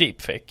snygg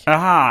deepfake.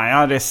 Aha,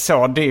 ja, det är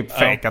så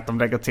deepfake att de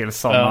lägger till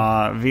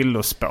sådana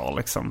villospår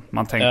liksom.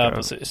 Man tänker,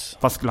 precis.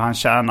 Vad skulle han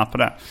tjäna på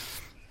det?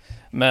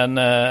 Men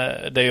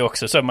det är ju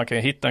också så att man kan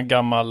hitta en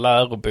gammal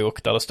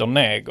lärobok där det står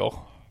neger.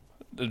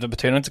 Det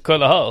betyder inte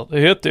kolla här, det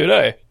heter ju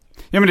det.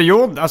 Ja, men det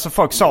gjorde, alltså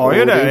folk sa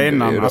ju det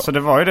innan. Alltså det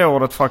var ju det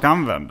ordet folk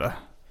använde.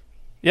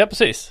 Ja,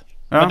 precis.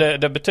 Ja. Men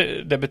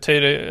det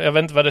betyder, jag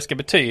vet inte vad det ska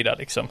betyda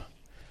liksom.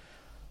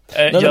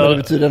 Nej, men det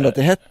betyder ändå att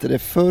det hette det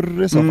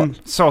förr i så fall.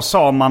 Så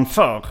sa man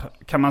förr.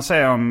 Kan man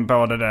säga om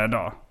både det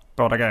då?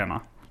 Båda grejerna.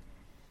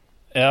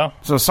 Ja.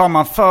 Så sa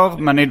man förr,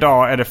 men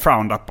idag är det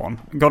frowned upon.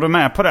 Går du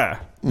med på det?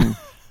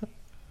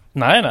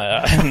 Nej.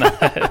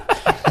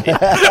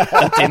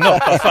 Inte i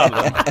något av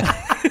fallen.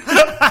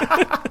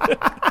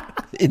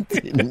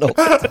 Inte i något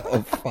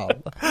av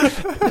fallen.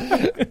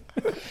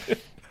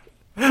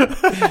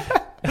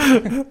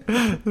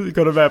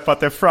 Går du med på att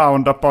det är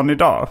frowned upon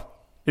idag?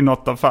 I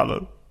något av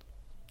fallen?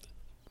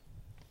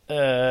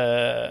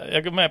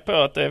 Jag går med på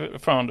att det är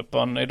frowned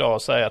upon idag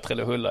att säga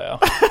Trellehulla, ja.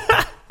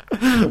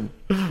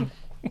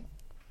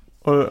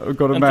 Och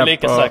går du inte med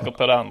lika på... säker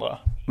på det andra.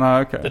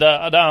 Nej, okay.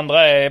 Det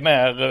andra är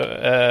mer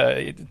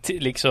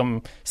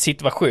liksom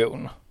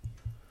situation.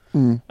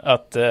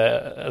 Att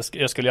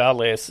jag skulle ju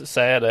aldrig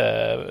säga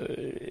det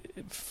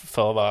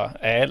för att vara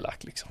elak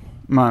liksom.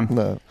 Nej.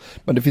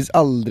 Men det finns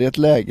aldrig ett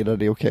läge där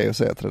det är okej att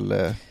säga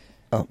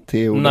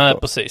T-ordet. Nej,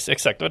 precis,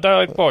 exakt. Och där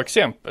är ett bra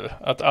exempel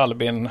att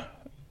Albin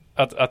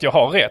att jag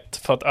har rätt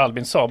för att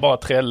Albin sa bara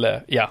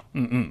Trelle, ja.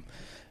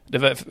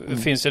 Det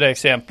finns ju det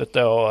exemplet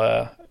då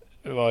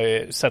var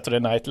i Saturday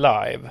Night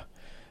Live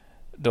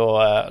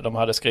då de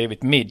hade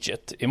skrivit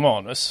midget i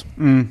manus.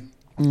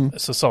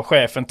 Så sa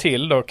chefen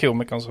till då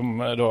komikern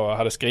som då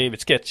hade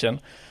skrivit sketchen,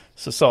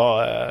 så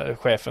sa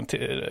chefen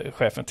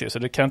till så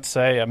du kan inte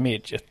säga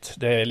midget,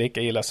 det är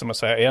lika illa som att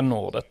säga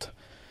n-ordet.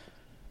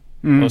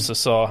 Och så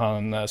sa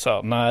han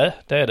nej,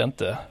 det är det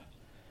inte.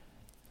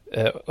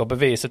 Och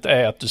beviset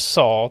är att du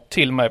sa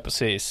till mig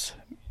precis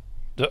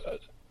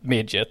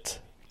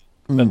midget,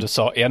 men du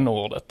sa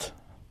n-ordet.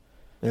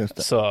 Just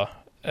det. Så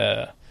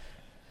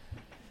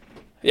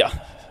ja,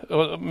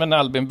 men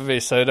Albin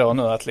bevisar ju då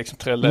nu att liksom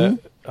Trelle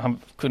han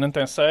kunde inte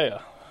ens säga.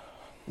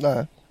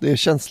 Nej, det är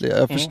känsligt.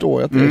 Jag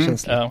förstår att det är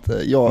känsligt.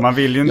 Ja. Man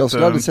vill ju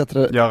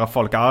inte göra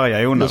folk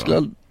arga i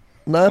onödan.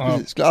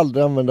 Jag skulle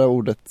aldrig använda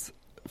ordet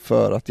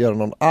för att göra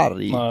någon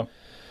arg. Nej.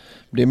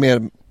 Det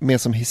är mer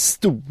som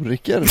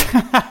historiker.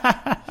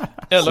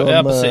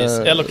 Precis.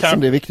 Eller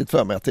som det är viktigt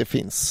för mig att det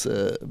finns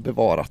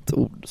bevarat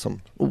ord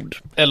som ord.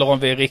 Eller om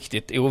vi är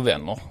riktigt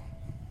ovänner.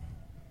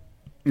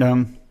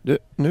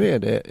 Nu är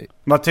det...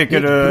 Vad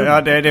tycker du?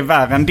 Ja, det är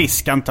värre än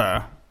disk, antar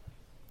jag.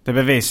 Det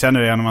bevisar jag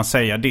nu genom att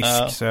säga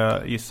disk, så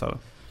jag gissar.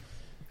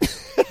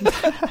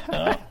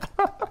 Ja.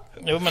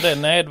 Jo, men det är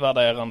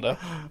nedvärderande.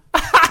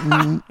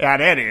 Ja,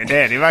 det är det ju.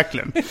 Det är det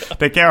verkligen.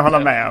 Det kan jag hålla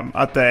med om.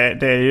 Att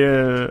det är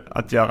ju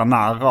att göra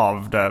narr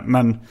av det.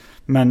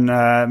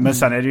 Men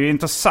sen är det ju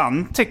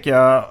intressant, tycker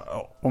jag,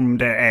 om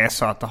det är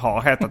så att det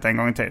har hetat en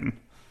gång i tiden.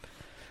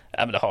 Ja,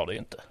 men det har det ju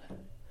inte.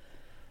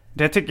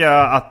 Det tycker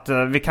jag att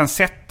vi kan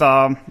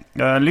sätta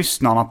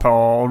lyssnarna på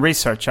och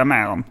researcha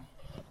mer om.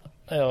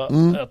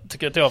 Jag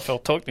tycker att jag får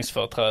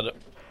tolkningsföreträde.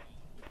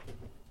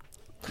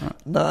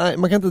 Nej,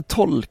 man kan inte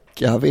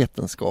tolka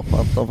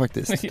vetenskapen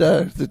faktiskt.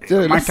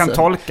 Man kan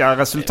tolka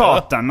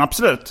resultaten,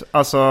 absolut.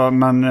 Alltså,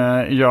 men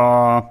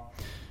jag...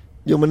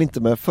 Jo, men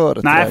inte med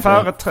företräde. Nej,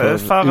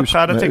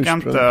 företräde tycker jag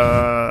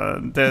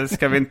inte. Det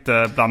ska vi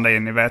inte blanda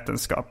in i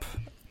vetenskap.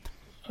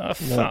 Ja,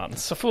 fan.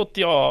 Så fort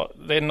det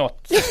är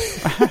något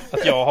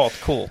att jag har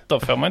ett kort, då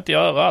får man inte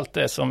göra allt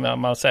det som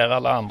man ser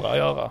alla andra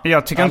göra.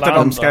 Jag tycker alla inte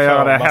de ska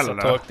göra det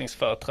heller.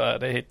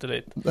 Tolkningsföreträde hit och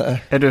dit.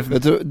 Nej.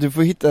 Du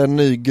får hitta en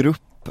ny grupp.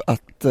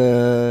 Att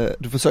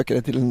du får söka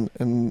dig till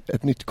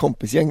ett nytt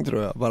kompisgäng,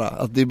 tror jag.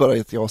 Att det är bara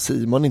att jag och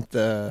Simon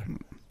inte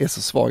är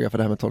så svaga för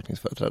det här med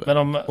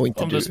tolkningsföreträde. Men och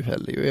inte du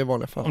heller i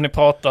vanliga fall. Om ni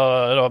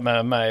pratar då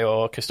med mig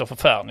och Kristoffer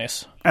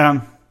Fernis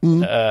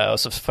och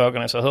så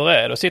frågar ni så, hur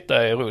är det att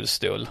sitta i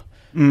rullstol?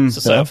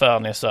 Så säger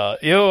Fernis så här,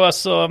 jo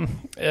alltså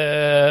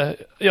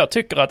jag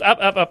tycker att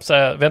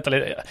vänta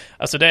lite,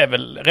 alltså det är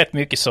väl rätt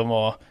mycket som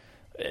att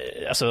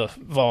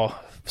vara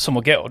som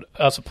att gå,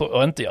 alltså på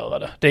att inte göra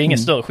det. Det är ingen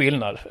större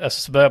skillnad.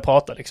 Alltså så börjar jag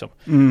prata liksom.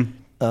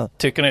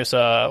 Tycker ni så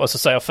här, och så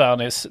säger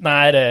Fernis,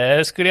 nej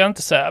det skulle jag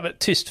inte säga.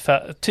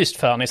 Tyst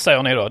Fernis,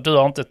 säger ni då. Du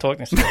har inte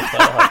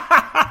tolkningsföreträde här.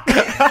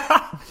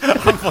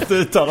 Han får inte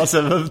uttala sig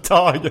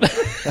överhuvudtaget.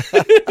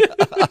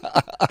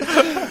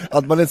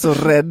 Att man är så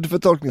rädd för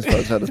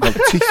tolkningsföreträde så man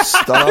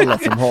tystar alla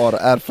som har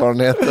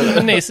erfarenheter.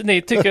 Men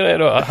ni tycker det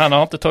då? Han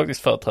har inte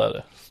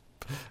tolkningsföreträde.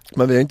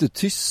 Men vi har inte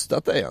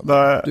tystat det än.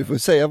 Du får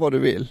säga vad du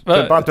vill. Det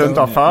är bara att du inte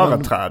har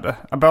företräde.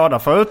 Alla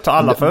får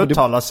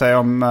uttala sig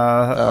om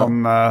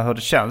hur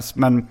det känns.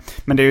 Men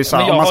det är ju så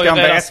här, om man ska ha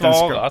en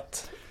vetenskap.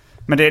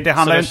 Men det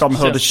handlar ju inte om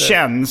hur det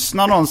känns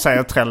när någon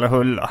säger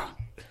Trellehulla.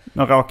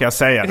 Nu råkar jag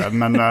säga det,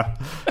 men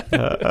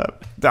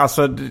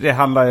det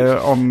handlar ju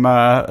om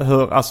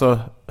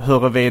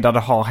huruvida det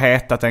har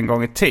hetat en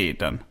gång i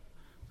tiden.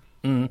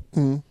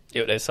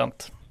 Jo, det är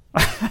sant.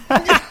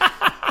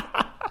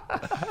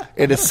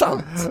 Är det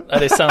sant? Ja,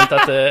 det är sant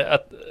att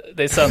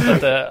det är sant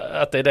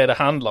att det är det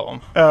handlar om.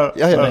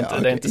 Det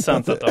är inte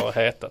sant att det har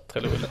hetat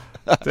Trellehulla.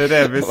 Det är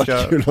det vi ska...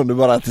 Vad kul om du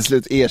bara till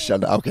slut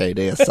erkände. Okej,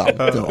 det är sant.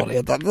 Det har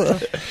hetat.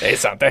 Det är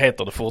sant, det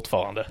heter det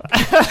fortfarande.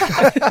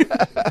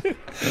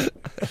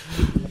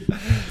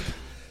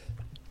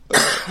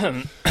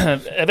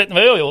 Jag vet inte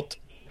vad jag har gjort.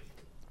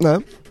 Nej.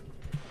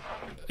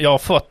 Jag har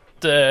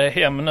fått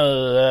hem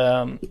nu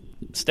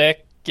stekplatta.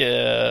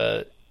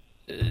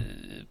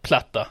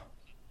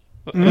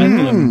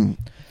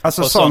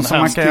 Alltså sånt som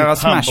man kan göra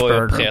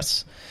smashburger.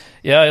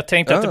 Ja, jag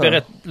tänkte att det blir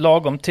rätt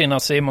lagom till när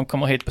Simon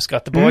kommer hit på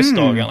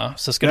Skratteborgsdagarna.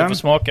 Så ska du få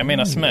smaka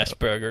mina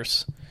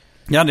smashburgers.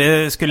 Ja,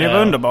 det skulle ju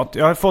vara underbart.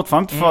 Jag har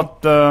fortfarande inte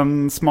fått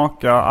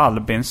smaka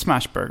Albins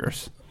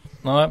smashburgers.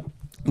 Nej.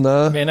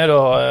 Min är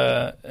då...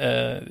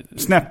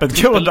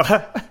 snäppet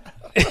godare.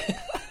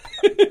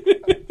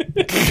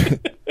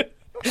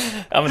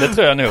 Ja, men det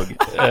tror jag nog.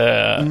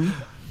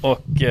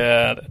 Och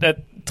det är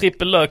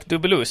trippellök,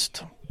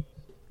 dubbelost.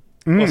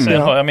 Och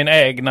sen har jag min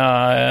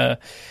egna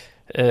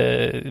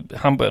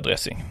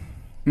hamburgardressing.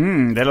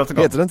 Det låter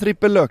gott. Heter den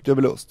trippellök,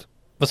 dubbelost?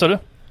 Vad sa du?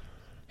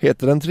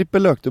 Heter den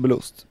trippellök,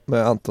 dubbelost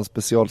med Antons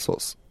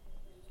specialsås?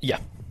 Ja.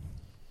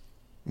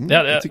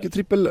 Jag tycker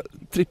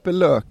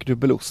trippellök,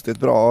 dubbelost är ett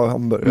bra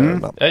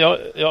hamburgernamn.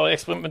 Jag har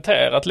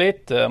experimenterat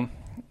lite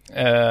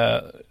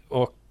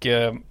och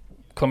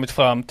kommit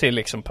fram till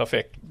liksom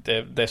perfekt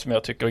det som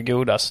jag tycker är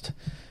godast.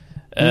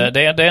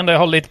 Det enda jag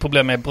har lite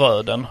problem med är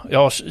bröden. Jag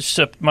har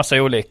köpt massa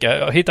olika.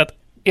 Jag har hittat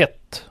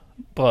ett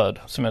bröd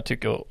som jag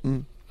tycker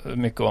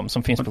mycket om,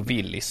 som finns på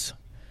Willys.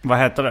 Vad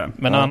heter det?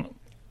 Men han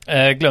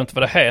glömt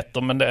vad det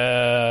heter, men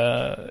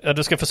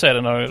du ska få se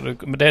det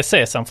men det är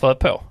sesamfrö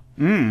på.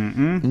 Det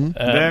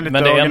är lite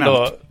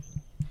originellt.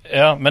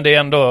 Men det är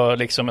ändå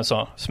liksom en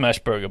sån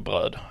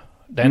smashburgerbröd.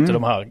 Det är inte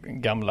de här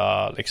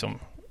gamla liksom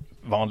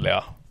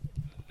vanliga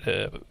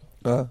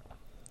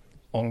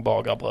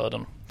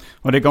ångbagarbröden.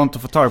 Och det går inte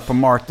att få tag på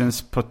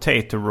Martins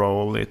Potato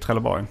Roll i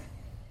Trelleborg?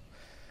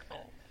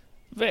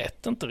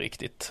 Vet inte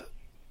riktigt.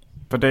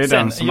 För det är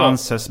den som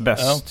anses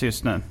bäst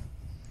just nu.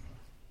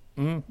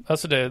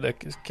 Alltså det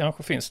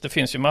kanske finns. Det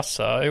finns ju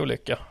massa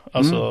olika.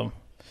 Alltså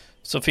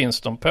så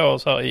finns de på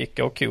så här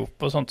Ica och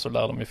Coop och sånt, så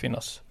lär de ju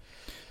finnas.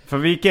 För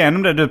vi gick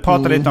igenom det. Du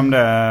pratade lite om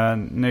det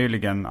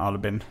nyligen,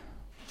 Albin.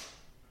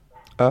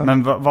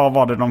 Men var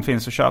var det de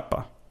finns att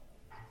köpa?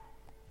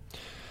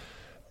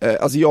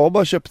 Alltså jag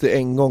bara köpte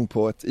en gång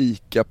på ett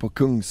Ica på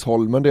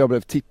Kungsholmen där jag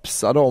blev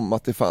tipsad om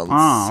att det fanns.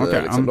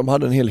 De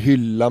hade en hel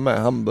hylla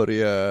med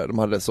hamburgare. De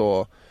hade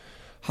så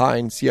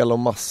Heinz Yellow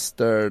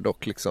Mustard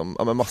och liksom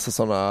massa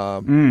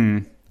sådana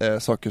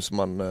saker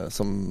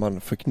som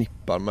man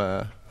förknippar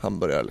med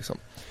hamburgare liksom.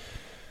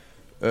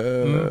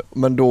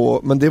 Men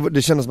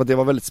det kändes som att det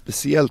var väldigt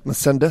speciellt. Men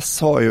sen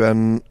dess har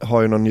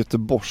ju någon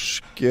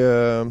göteborgsk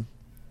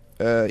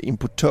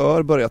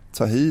importör börjat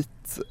ta hit.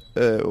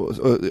 Och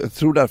jag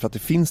tror därför att det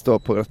finns då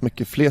på rätt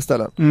mycket fler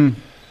ställen. Men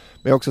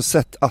jag har också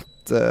sett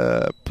att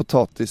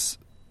potatis,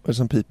 vad är det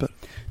som piper?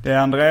 Det är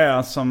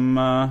Andreas som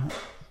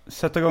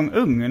sätter igång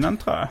ugnen,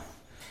 tror jag.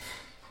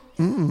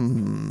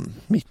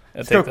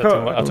 Jag tänkte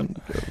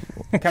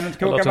kan du inte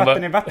koka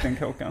vatten i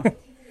vattenkokaren?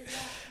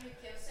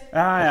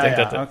 Jag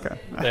tänkte att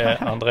det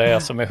är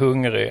Andreas som är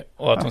hungrig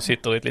och att hon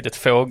sitter i ett litet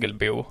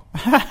fågelbo.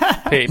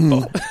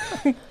 Piper.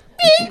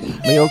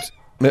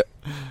 Men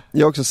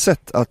jag har också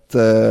sett att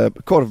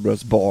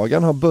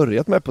korvbrödsbagaren har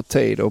börjat med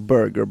potato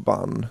burger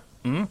bun.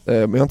 Men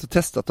jag har inte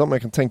testat dem, men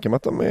jag kan tänka mig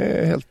att de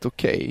är helt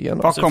okej.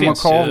 Var kommer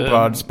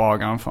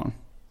korvbrödsbagaren från?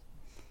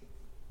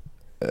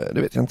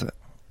 Det vet jag inte.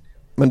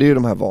 Men det är ju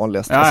de här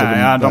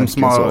vanligaste. De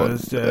som har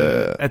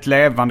ett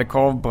levande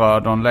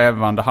korvbröd och en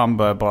levande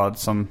hamburgerbröd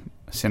som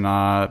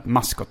sina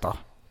maskotar.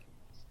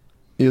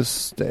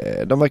 Just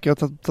det. De verkar ha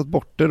tagit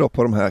bort det då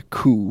på de här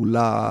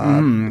coola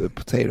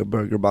potato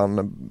burger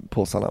bun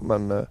påsarna.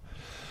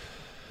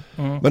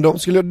 Men de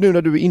skulle, nu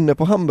när du är inne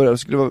på hamburgare,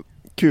 skulle det vara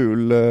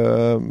kul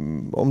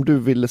om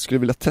du skulle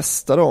vilja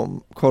testa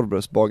dem,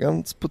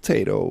 korvbrödsbagarens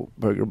potato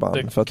burger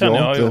bun, för att jag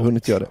har inte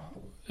hunnit göra det.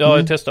 Jag har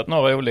ju testat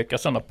några olika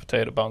sådana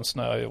potato buns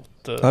när jag har gjort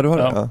du har det,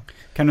 ja.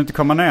 Kan du inte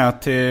komma ner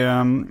till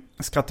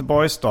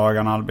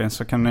Skratteborgsdagarna, Albin,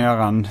 så kan du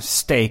göra en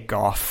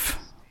steak-off.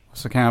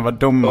 Så kan jag vara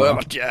domare. Det hade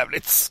varit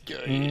jävligt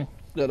skoj.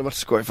 Det hade varit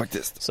skoj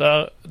faktiskt.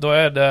 Så då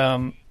är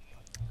det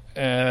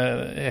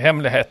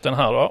hemligheten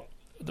här då.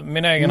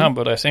 Min egen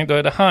hamburgardressing, då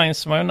är det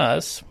Heinz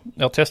majonnäs.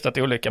 Jag har testat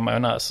olika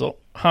majonnäser.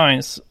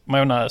 Heinz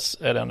majonnäs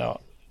är den jag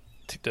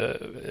tyckte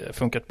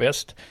funkat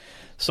bäst.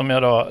 Som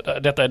jag då,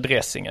 detta är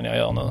dressingen jag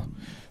gör nu.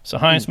 Så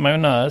Heinz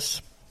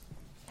majonnäs,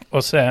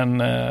 Och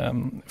sen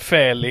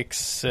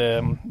Felix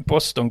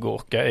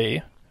bostongurka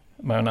i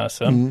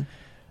majonnäsen.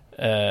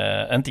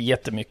 Inte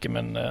jättemycket,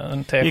 men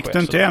en tesked. Gick du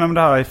inte igenom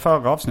det här i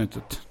förra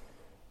avsnittet?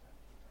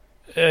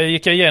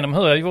 Gick jag igenom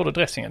hur jag gjorde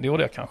dressingen? Det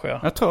gjorde jag kanske, ja.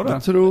 Jag tror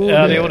det.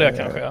 Ja, det gjorde jag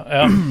kanske,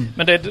 ja.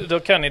 Men då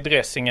kan ni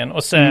dressingen.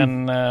 Och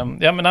sen,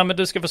 men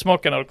du ska få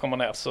smaka när du kommer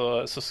ner.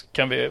 Så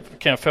kan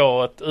jag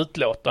få ett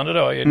utlåtande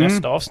då i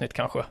nästa avsnitt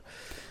kanske.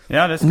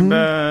 Ja, det ska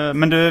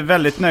men du är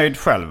väldigt nöjd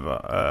själv,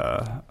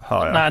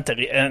 hör jag.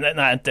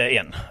 Nej, inte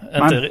än.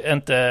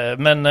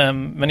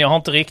 Men jag har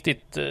inte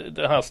riktigt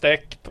de här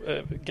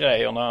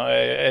stekgrejerna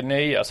är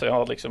nya, så jag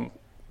har liksom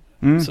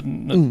så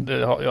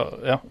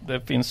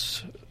det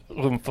finns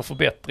rum för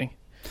förbättring.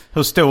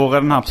 Hur stor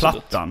är den här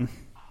plattan?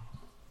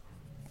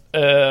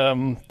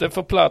 Det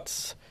får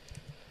plats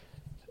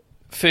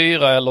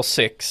 4 eller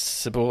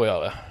 6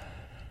 burgare.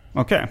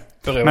 Okej.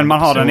 Men man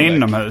har den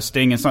inomhus, det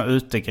är ingen sån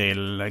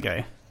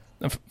utegrill-grej.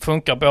 Den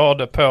funkar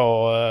både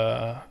på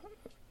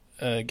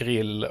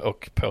grill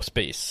och på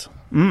spis.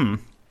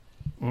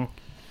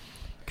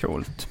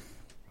 Coolt.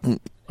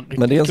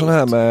 Men det är en sån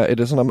här med, är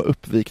det såna med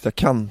uppvikta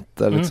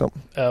kanter liksom?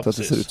 Ja, så att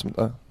det ser ut som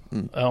det.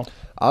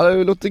 Ja,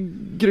 det låter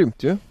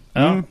grymt ju.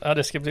 Ja,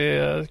 det ska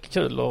bli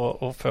kul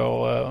att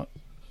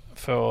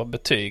få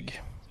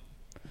betyg.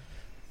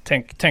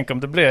 Tänk om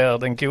det blir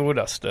den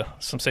godaste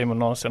som Simon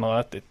någonsin har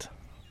ätit.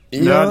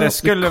 Ja, det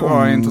skulle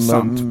vara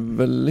intressant.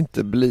 Väl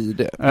inte bli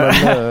det.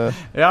 Men,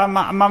 ja,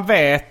 man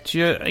vet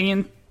ju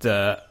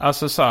inte.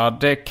 Alltså så här,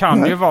 det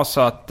kan ju vara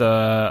så att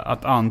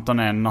Anton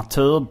är en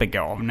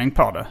naturbegåvning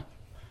på det.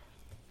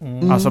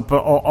 Alltså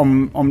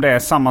om det är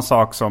samma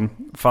sak som,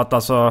 för att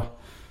alltså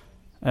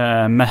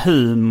med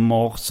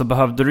humor så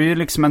behövde du ju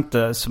liksom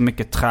inte så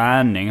mycket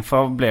träning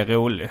för att bli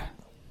rolig.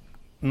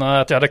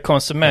 Nej, att jag hade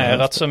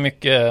konsumerat så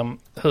mycket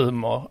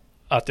humor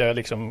att jag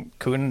liksom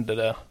kunde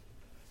det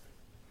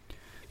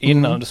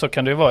innan. Så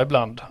kan det ju vara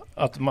ibland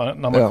att när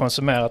man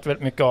konsumerat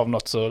väldigt mycket av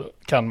något så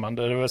kan man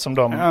det. Det var som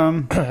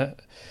de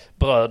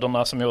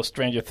bröderna som gjorde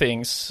Stranger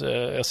Things.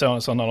 Jag såg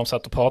en sån när de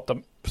satt och pratade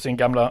på sin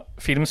gamla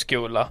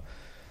filmskola.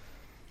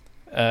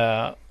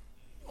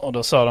 Och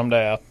då sa de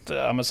det att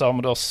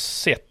om du har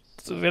sett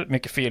väldigt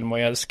mycket film och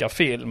älskar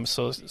film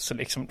så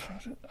liksom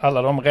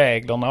alla de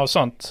reglerna och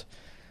sånt,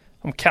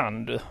 de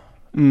kan du.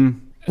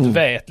 Du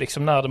vet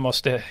liksom när det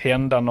måste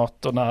hända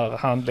något och när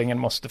handlingen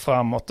måste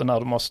framåt och när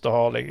du måste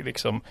ha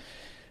liksom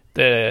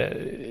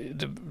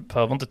du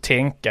behöver inte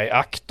tänka i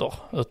akter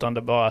utan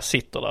det bara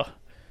sitter där.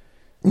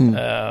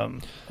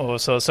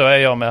 Och så är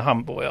jag med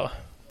hamburgare.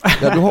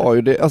 Ja, du har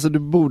ju det. Alltså du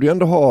borde ju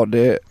ändå ha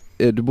det.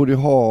 Du borde ju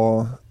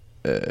ha,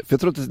 för jag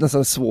tror att det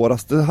nästan det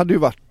svåraste hade ju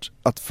varit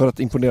att för att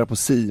imponera på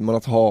Simon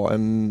att ha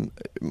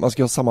man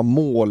ska ha samma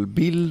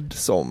målbild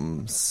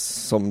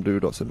som du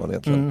då, Simon,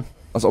 egentligen.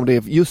 Alltså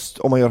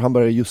om man gör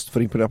hamburgare just för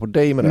att imponera på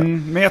dig med det.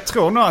 Men jag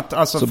tror nog att,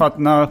 alltså för att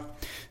när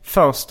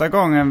första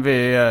gången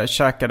vi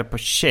käkade på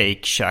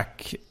Shake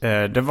Shack,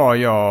 det var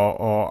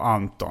jag och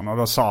Anton, och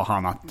då sa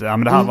han att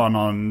men det här var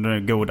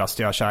någon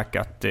godaste jag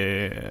käkat,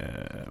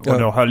 och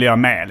då höll jag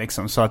med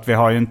liksom, så att vi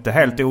har ju inte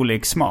helt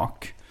olik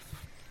smak.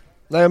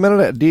 Nej, jag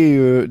menar det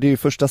är ju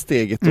första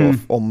steget då,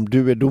 om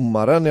du är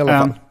domaren i alla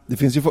fall. Det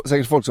finns ju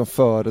säkert folk som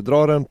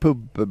föredrar en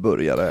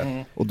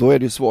pubburgare och då är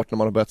det ju svårt när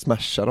man har börjat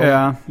smasha dem.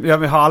 Ja,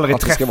 vi har aldrig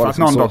träffat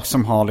liksom någon dock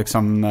som har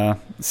liksom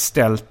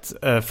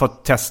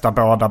fått testa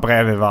båda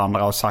bredvid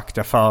varandra och sagt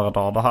jag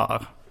föredrar det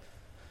här.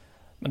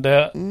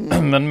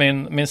 Men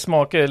min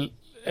smak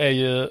är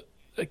ju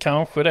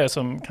kanske det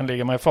som kan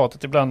ligga mig i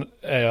fatet ibland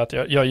är att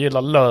jag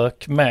gillar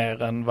lök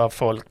mer än vad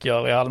folk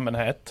gör i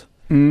allmänhet.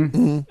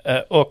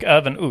 Och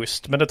även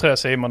ost, men det tror jag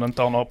Simon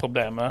inte har några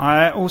problem med.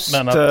 Nej, ost,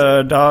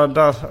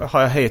 där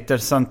har jag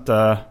hittills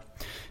inte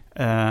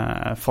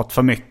fått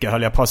för mycket,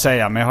 höll jag på att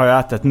säga. Men jag har ju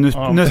ätit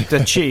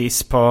nuttet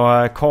cheese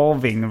på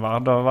korvingvar.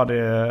 Då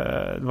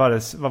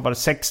var det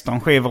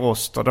 16 skivor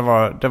ost och det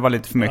var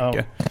lite för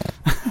mycket.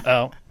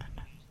 Ja.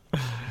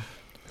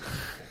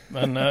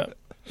 Men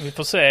vi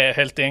får se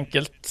helt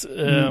enkelt.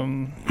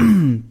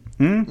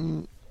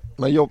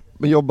 Men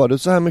jobbar du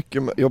så här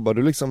mycket? Jobbar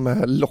du liksom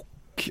med lock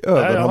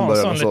över jag har en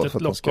sån så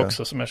litet lock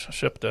också som jag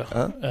köpte.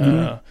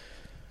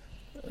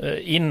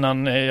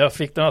 Innan jag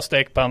fick den här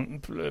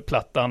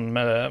stekplattan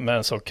med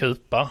en sån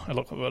kupa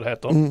eller vad det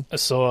heter,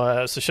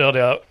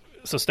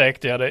 så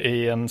stekte jag det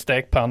i en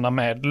stekpanna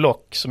med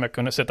lock som jag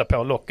kunde sätta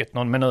på locket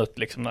någon minut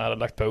liksom när jag hade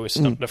lagt på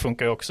osten. Det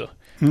funkar ju också.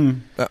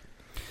 Ja.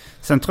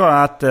 Sen tror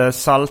jag att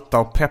salta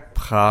och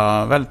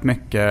peppra väldigt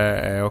mycket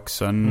är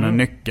också en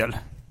nyckel.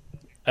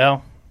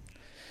 Ja.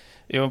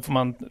 Jo, för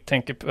man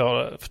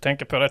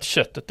tänker på det att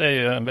köttet är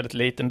ju en väldigt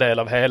liten del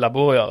av hela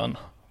burgaren.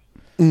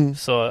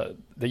 Så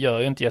det gör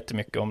ju inte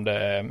jättemycket om det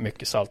är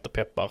mycket salt och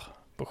peppar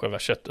på själva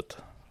köttet.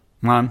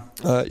 Man.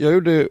 Jag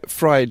gjorde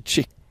fried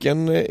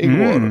chicken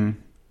igår.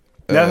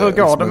 Ja, hur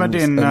går det med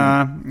din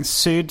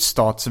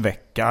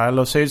sydstatsvecka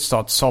eller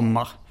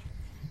sydstatssommar?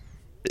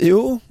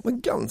 Jo,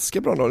 men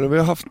ganska bra då. Vi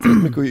har haft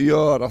mycket att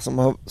göra som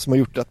har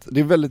gjort att det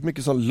är väldigt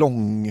mycket sån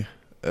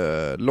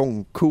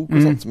långkok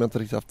och sånt som jag inte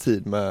riktigt haft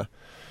tid med.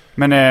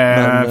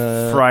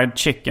 Men fried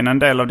chicken en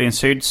del av din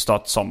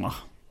sydstatssommar?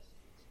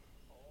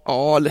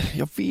 Ja,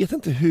 jag vet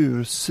inte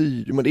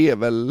hur men det är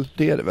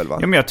det väl va?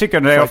 Ja, men jag tycker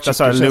det är ofta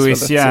så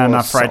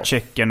Louisiana fried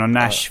chicken och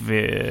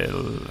Nashville,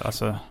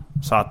 alltså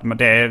så att men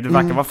det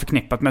verkar vara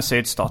förknippat med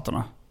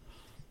sydstaterna.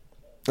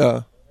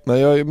 Ja, men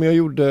jag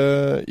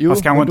gjorde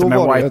fast kanske inte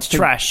med white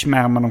trash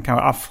mer, men de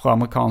kanske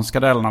afroamerikanska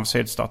delarna av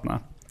sydstaterna.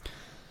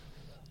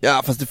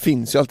 Ja, fast det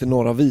finns ju alltid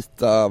några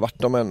vita vart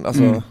de än,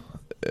 alltså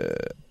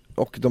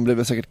och de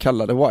blev säkert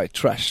kallade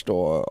white trash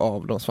då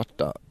av de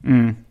svarta.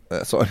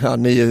 Så ja,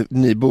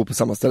 ni bor på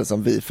samma ställe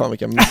som vi. Fan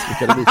vilka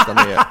misslyckade vita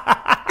ni är.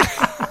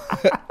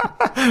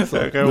 Så,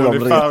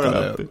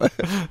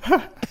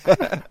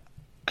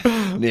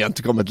 ni har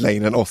inte kommit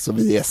längre än oss och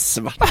vi är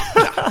svarta.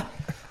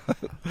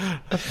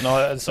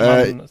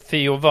 Som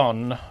Theo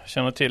Von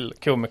känner till,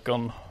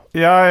 komikern.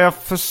 Ja, jag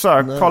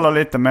försökte kolla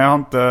lite, men jag har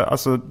inte,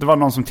 alltså det var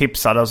någon som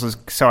tipsade och så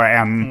såg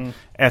jag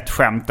ett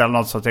skämt eller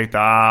något, så tyckte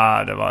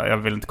jag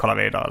vill inte kolla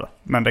vidare.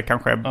 Men det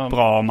kanske är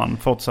bra om man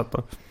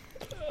fortsätter.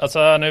 Alltså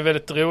han är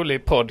väldigt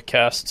rolig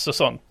podcasts och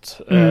sånt.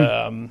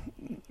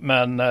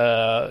 Men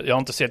jag har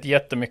inte sett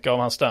jättemycket av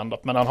hans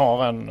stand-up. Men han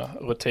har en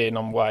rutin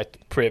om white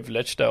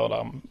privilege då, där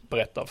han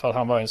berättar. För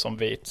han var en sån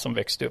vit som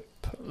växte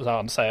upp. Så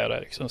han säger det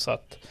liksom, så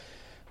att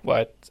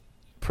white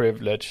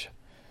privilege.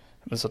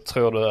 Men så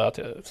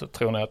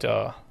tror ni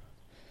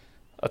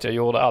att jag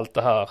gjorde allt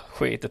det här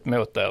skitet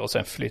mot er och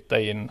sen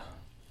flyttade in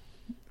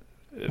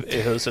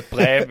i huset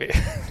bredvid.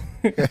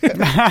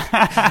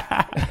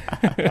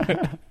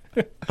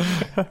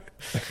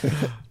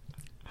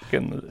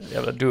 Vilken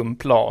jävla dum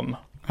plan.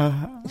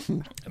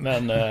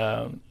 Men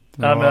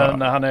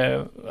han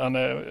är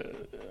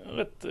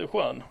rätt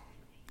skön.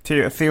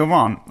 Theo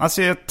Von.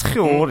 Alltså jag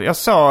tror jag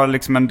sa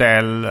liksom en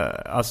del,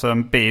 alltså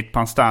en bit på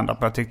en stand-up,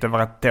 jag tyckte det var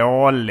rätt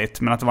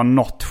dåligt, men att det var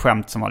något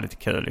skämt som var lite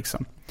kul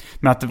liksom.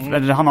 Men att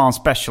han har en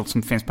special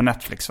som finns på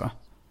Netflix, va?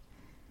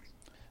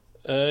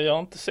 Jag har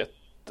inte sett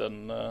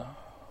den.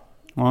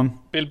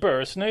 Bill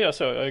Burrs nya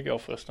såg jag igår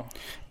förresten.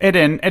 Är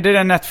det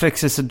den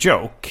Netflix is a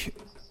joke?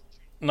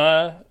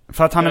 Nej.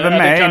 För att han är väl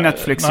med i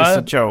Netflix is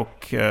a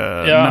joke.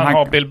 Men han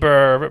har Bill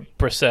Burr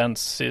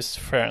presents his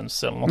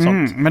friends eller något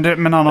sånt.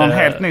 Men han har en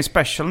helt ny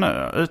special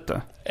nu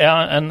ute.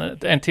 Ja,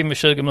 en timme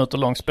 20 minuter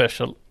lång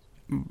special.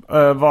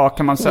 Vad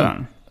kan man säga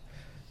den?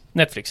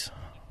 Netflix.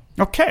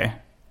 Okej.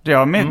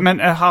 Men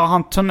har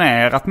han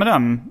turnerat med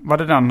den? Var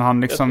det den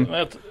han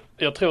liksom...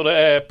 Jag tror det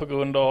är på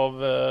grund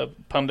av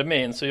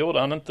pandemin så gjorde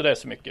han inte det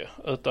så mycket.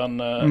 Utan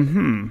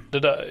det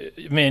där,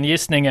 min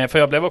gissning är, för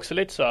jag blev också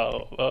lite så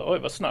här, oj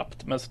vad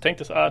snabbt. Men så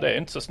tänkte jag så det är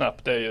inte så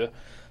snabbt. Det är ju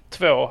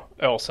 2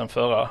 år sedan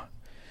förra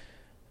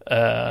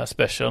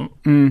specialen.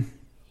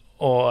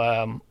 Och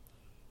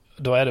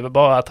då är det väl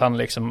bara att han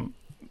liksom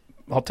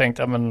har tänkt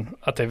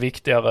att det är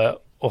viktigare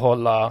att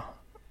hålla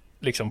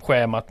liksom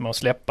schemat med att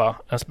släppa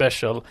en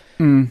special.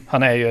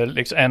 Han är ju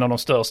liksom en av de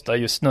största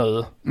just nu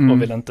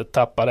och vill inte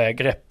tappa det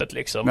greppet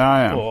liksom.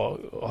 Och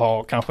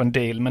har kanske en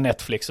deal med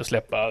Netflix att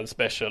släppa en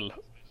special,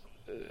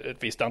 ett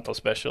visst antal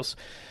specials.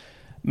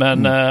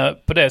 Men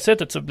på det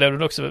sättet så blev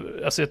det också,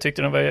 alltså jag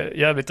tyckte den var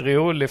jävligt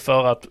rolig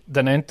för att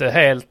den är inte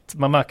helt,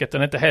 man märker att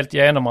den är inte helt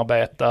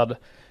genomarbetad.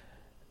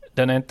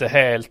 Den är inte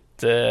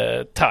helt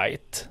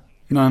tight.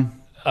 Nej.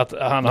 Att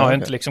han har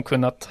inte liksom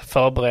kunnat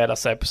förbereda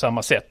sig på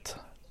samma sätt.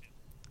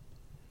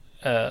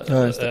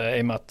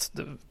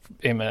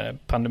 I med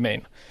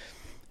pandemin.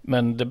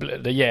 Men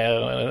det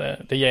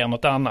ger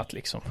något annat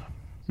liksom.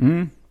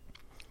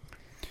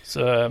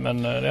 Så,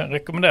 men det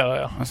rekommenderar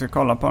jag. Jag ska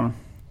kolla på den.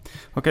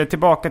 Okej,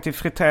 tillbaka till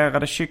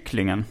friterade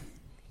kycklingen.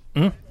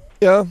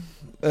 Ja,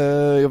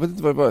 jag vet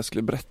inte vad jag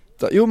skulle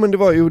berätta. Jo, men det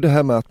var ju det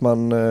här med att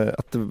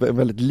det var en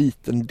väldigt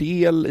liten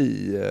del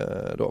i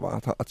då,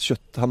 va? Att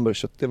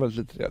hamburgerkött är en väldigt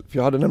liten del. För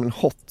jag hade nämligen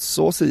hot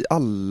sauce i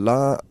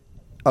alla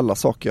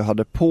saker jag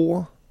hade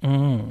på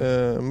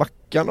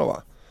mackan då,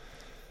 va?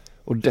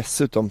 Och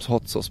dessutom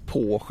hot sauce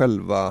på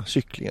själva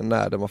kycklingen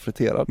när den var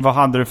friterad. Vad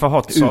hade du för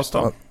hot sauce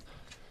då?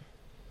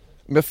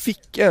 Men jag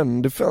fick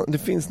det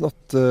finns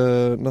något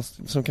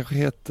som kanske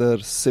heter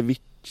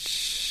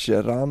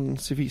cevicheran.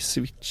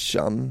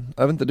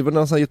 Jag vet inte, det var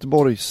någon sån här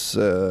Göteborgs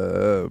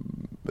det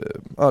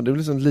var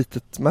liksom ett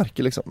litet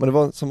märke liksom. Men det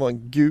var som var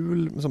en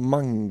gul som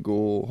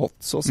mango hot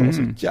sauce som var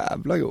så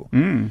jävla god.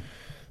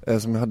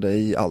 Som jag hade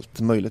i allt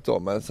möjligt då,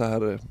 med så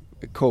här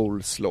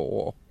coleslaw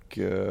och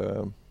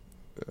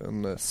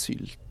en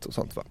sylt och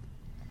sånt, va?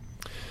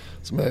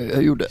 Som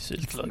jag gjorde.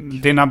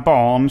 Dina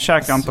barn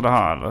käkar inte det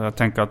här? Jag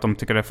tänker att de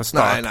tycker det är för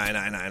starkt. Nej.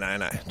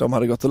 De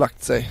hade gått och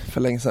lagt sig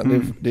för länge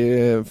sedan.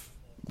 Det är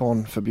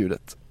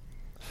barnförbjudet.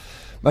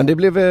 Men det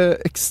blev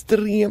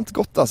extremt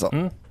gott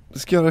alltså. Det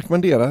ska jag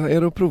rekommendera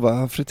er att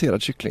prova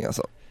friterad kyckling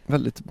alltså.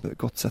 Väldigt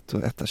gott sätt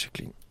att äta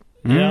kyckling.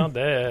 Ja,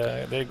 det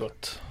är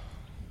gott.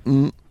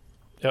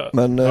 Jag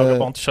vågar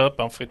bara inte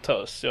köpa en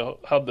fritös. Jag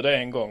hade det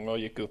en gång och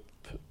gick upp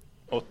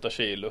 8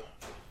 kilo.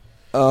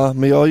 Ja,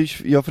 men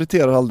jag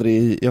friterar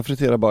aldrig. Jag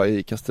friterar bara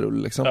i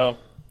kastrull liksom. Ja,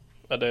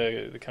 det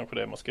är kanske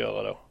det man ska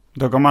göra då.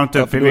 Då går man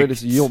inte upp i vikt. Då är det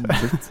så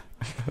jobbigt.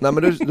 Nej,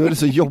 men då är det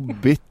så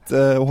jobbigt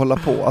att hålla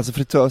på. Alltså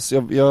fritös,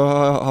 jag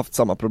har haft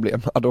samma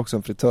problem. Jag hade också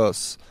en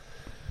fritös.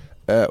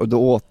 Och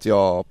då åt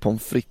jag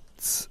pommes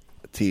frites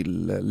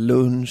till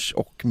lunch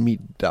och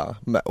middag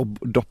och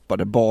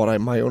doppade bara i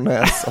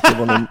majonnäs. Att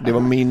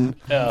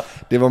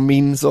det var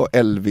min så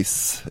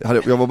Elvis.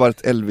 Jag var bara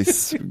ett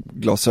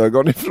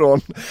Elvis-glasögon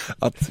ifrån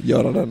att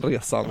göra den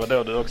resan. Det var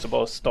då du också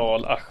bara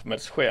stal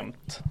Ahmeds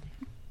skämt.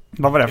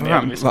 Vad var det för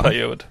skämt?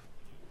 Elvis-period.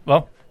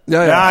 Va?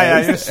 Ja,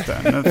 just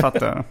det. Nu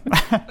fattar jag.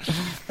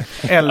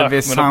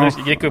 Elvis han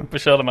gick upp och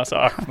körde massa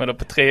Ahmed och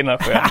Petrina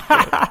skämt.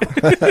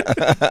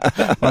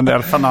 En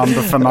del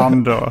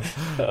Fernando.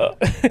 Ja,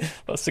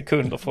 var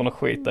sekunder från att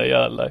skita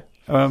ihjäl dig.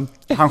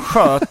 Han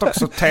sköt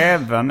också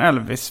tvn.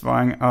 Elvis var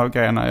en av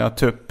grejerna jag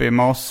tog upp i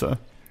morse.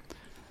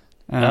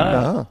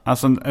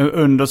 Alltså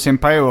under sin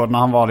period när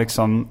han var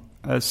liksom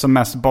som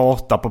mest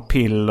borta på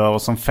piller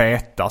och som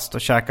fetast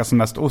och käkade som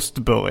mest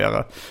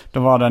ostburgare. Då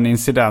var det en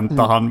incident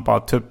där han bara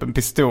tog upp en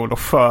pistol och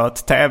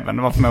sköt tvn.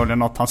 Det var förmodligen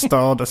något han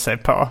störde sig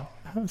på.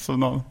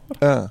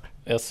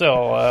 Jag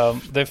såg,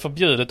 det är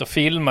förbjudet att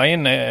filma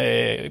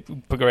inne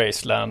på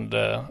Graceland,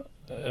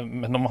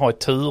 men de har ju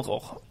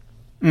turer.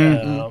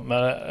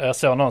 Men jag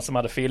såg någon som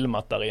hade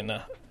filmat där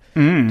inne.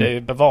 Det är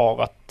ju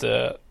bevarat,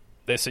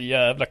 det är så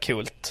jävla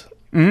coolt.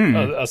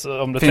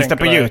 Alltså, om du finns det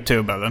på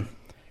YouTube eller?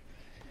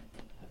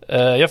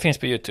 Jag finns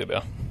på YouTube,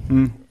 ja.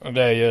 Och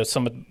det är ju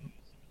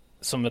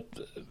som ett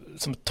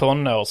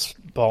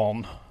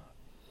tonårsbarn,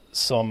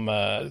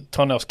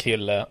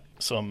 tonårskille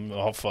som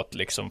har fått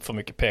liksom för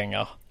mycket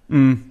pengar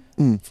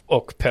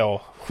och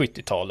på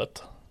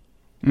 70-talet.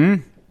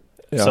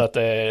 Så att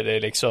det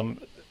är liksom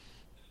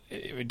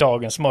i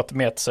dagens mått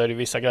mätt så är det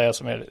vissa grejer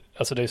som är,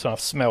 alltså det är sådana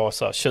små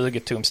så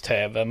 20-tums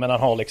tv, men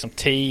han har liksom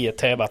 10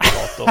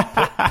 tv-apparater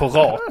på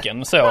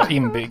raken så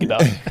inbyggda.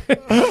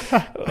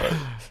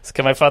 Så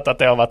kan man ju fatta att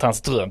det har varit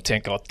hans dröm,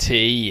 tänker att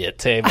 10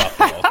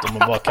 tv-apparater,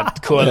 man bara kan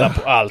kolla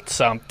på allt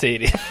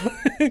samtidigt.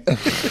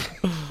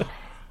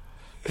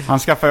 Han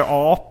skaffade ju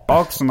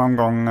apa också någon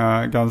gång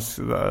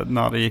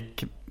när det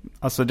gick.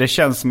 Alltså det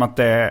känns som att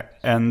det är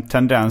en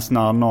tendens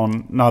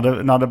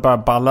när det börjar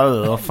balla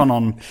ur för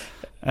någon.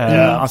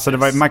 Alltså det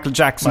var Michael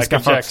Jackson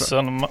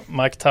också.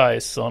 Mike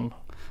Tyson.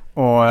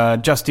 Och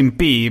Justin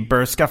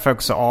Bieber skaffade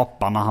också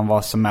apa när han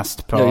var som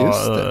mest på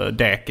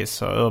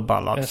dekis och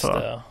urballad.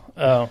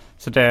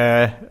 Så det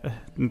är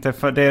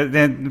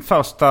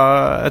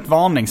första ett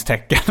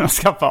varningstecken att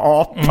skaffa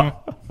apa.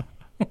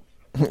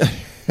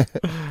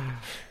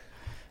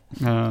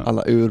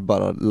 Alla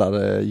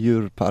urballade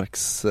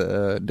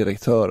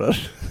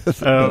djurparksdirektörer.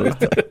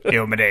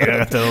 Jo, men det är ju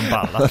rätt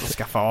urballat att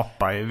skaffa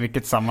apa i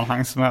vilket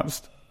sammanhang som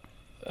helst.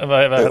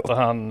 Vad heter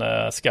han,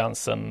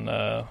 Skansen?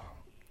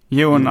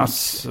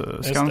 Jonas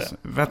Skansen.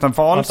 Vet han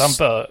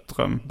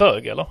Wahlström?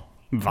 Bög, eller?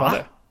 Va?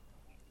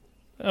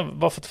 Jag har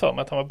bara fått för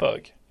mig att han var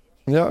bög.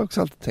 Jag har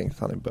också alltid tänkt att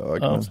han är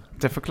bög. Men...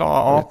 Det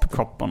förklarar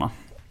apkopparna.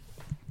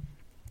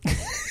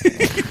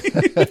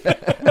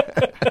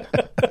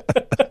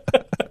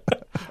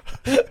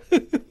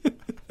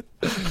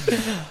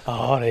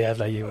 Ja, det är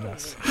jävla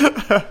Jonas.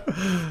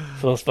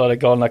 Först var det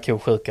galna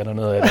kosjukan och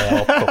nu är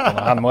det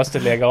apkopparna. Han måste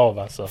lägga av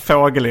alltså.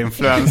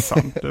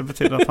 Fågelinfluensan. Det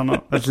betyder att han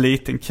har ett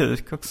liten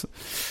kuk också.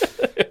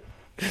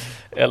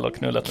 Eller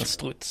knullat en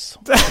struts.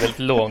 Väldigt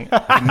lång i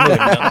munnen,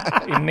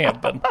 i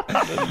näbben.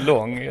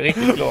 Lång,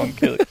 riktigt lång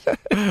kuk.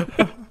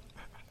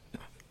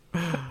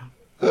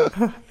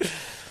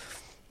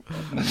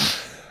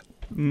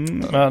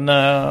 Men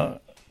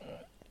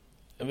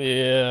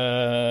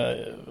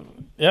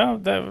ja,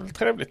 det är väl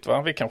trevligt,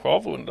 va? Vi kanske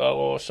avrundar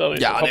och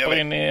hoppar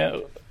in i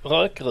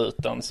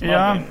rökrutan som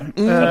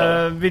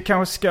vi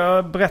kanske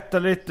ska berätta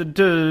lite.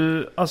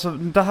 Alltså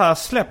det här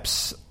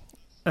släpps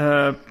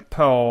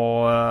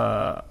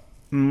på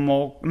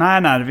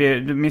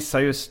du missar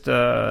just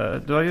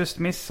du har just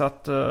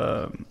missat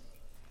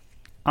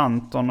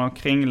Anton och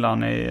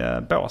Kringlan i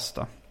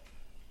Båstad.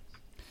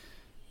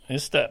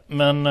 Just det,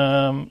 men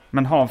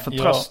ha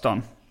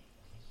förtröstan.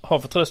 Ha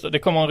förtröstan. Det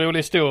kommer en rolig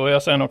historia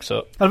sen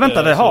också. Eller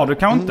vänta, det har du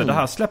kanske inte. Det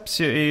här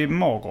släpps ju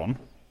imorgon.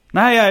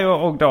 Nej,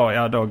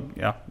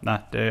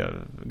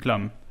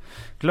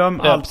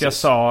 glöm allt precis. Jag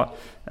sa.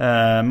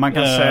 Man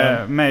kan se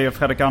mig och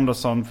Fredrik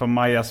Andersson från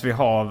Majas vid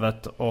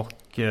havet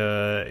och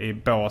i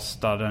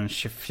Båstad den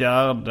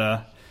 24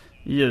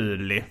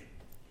 juli.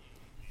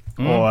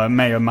 Och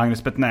mig och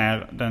Magnus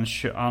Bettner den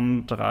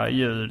 22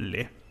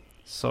 juli.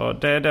 Så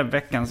det är den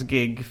veckans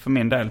gig för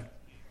min del.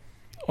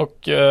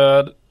 Och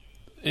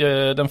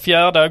den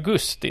 4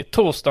 augusti,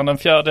 torsdagen den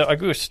 4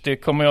 augusti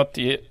kommer jag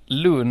till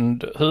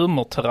Lund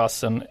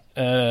Humorterrassen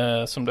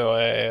som då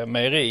är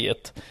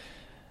mejeriet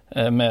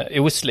med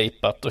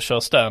oslipat och kör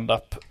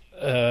stand-up.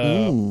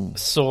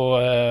 Så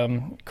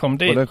kom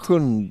dit. Och den 7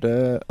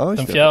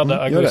 den 4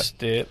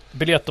 augusti.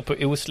 Biljetter på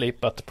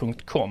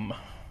oslipat.com.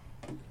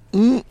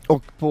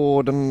 Och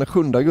på den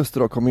 7 augusti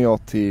då kommer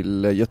jag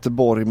till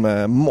Göteborg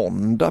med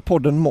Måndag,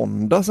 podden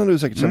Måndag som du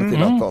säkert känner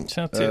till, Anton.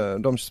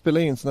 De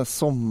spelar in sån här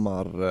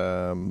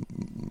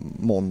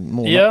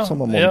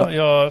sommarmåndag.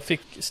 Ja,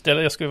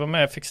 jag skulle vara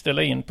med, fick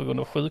ställa in på grund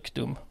av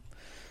sjukdom.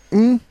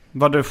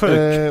 Var du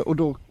sjuk? Och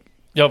då...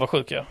 Jag var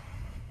sjuk, ja.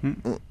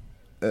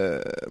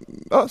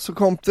 Så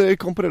kom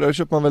på det där,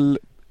 köper man väl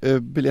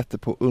biljetter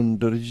på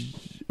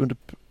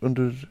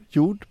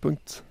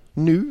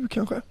underjord.nu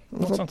kanske?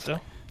 Något sånt, ja.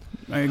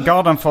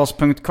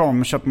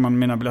 Gardenfors.com köper man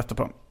mina biljetter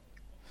på.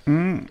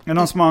 Är det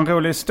någon som har en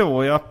rolig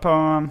historia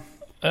på...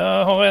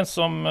 Jag har en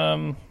som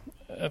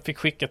jag fick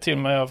skicka till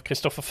mig av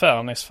Kristoffer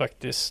Fernis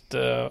faktiskt.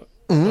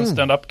 En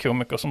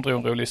stand-up-komiker som drog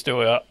en rolig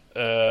historia.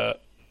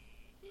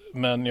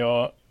 Men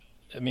jag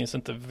minns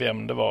inte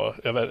vem det var.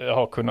 Jag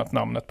har kunnat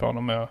namnet på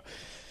honom, men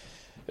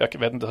jag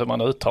vet inte hur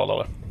man uttalar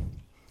det.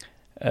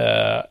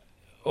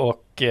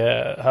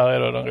 Här är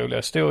då den roliga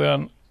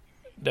historien.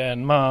 Det är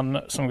en man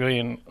som går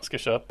in och ska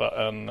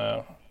köpa en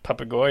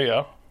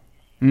papegoja.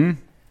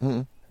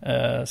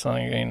 Så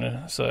han går in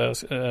och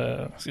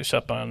ska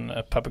köpa en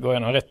papegoja.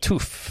 Han är en rätt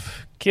tuff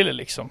kille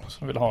liksom,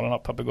 som vill ha den här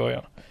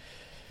papegojan.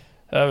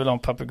 Jag vill ha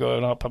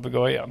den här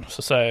papegojan.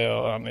 Så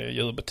säger han i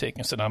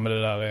djurbutiken, så men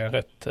det där är en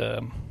rätt...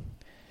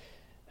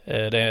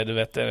 du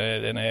vet,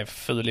 den är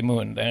ful i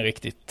mun. Det är en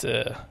riktigt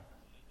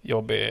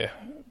jobbig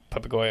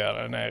papegoja.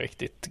 Den är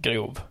riktigt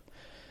grov.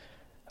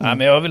 Nej,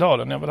 men jag vill ha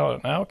den.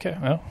 Nej, okej.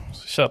 Ja.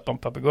 Så köper han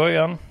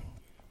papegojan.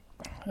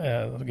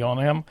 Så går han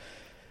hem.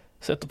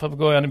 Sätter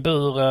papegojan i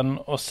buren.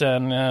 Och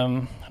sen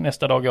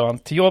nästa dag går han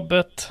till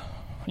jobbet.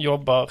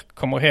 Jobbar,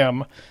 kommer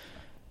hem.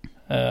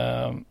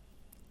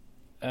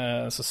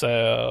 Så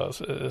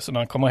när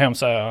han kommer hem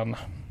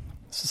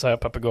säger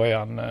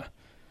papegojan: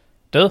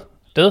 Du?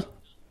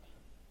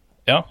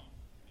 Ja?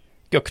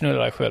 Gå och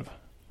knulla dig själv.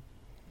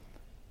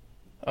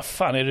 Vad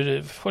fan är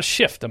det? Håll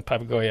käften,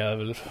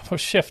 papegojjävel. Håll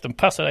käften,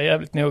 passa dig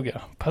jävligt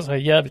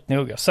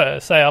noga.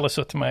 Säg aldrig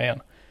så till mig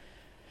igen.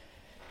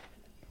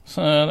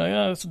 Så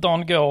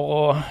dagen går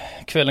och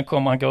kvällen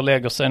kommer, han går och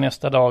lägger sig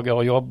nästa dag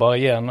och jobbar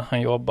igen.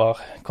 Han jobbar,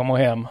 kommer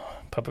hem.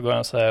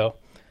 Papegojan säger: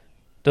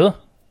 Du?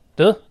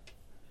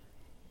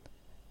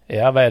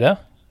 Ja, vad är det?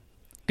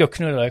 Gå och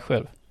knulla dig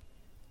själv.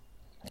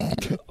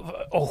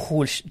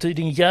 Du,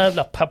 din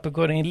jävla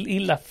papegoja, din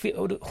lilla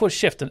håll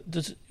käften.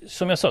 Du,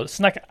 som jag sa,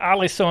 snacka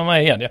aldrig så med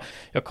mig igen.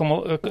 Jag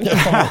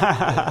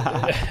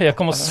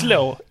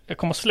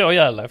kommer slå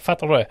ihjäl dig,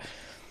 fattar du det?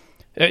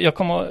 Jag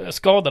kommer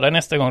skada dig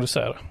nästa gång du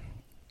säger det.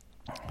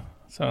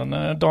 Sen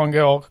dagen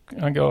går,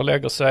 han går och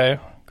lägger sig,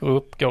 går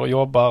upp, går och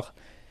jobbar,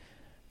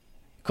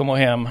 kommer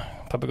hem,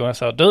 papegojan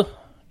säger: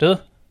 Du?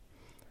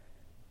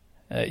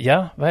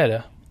 Ja, vad är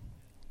det?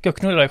 Gå och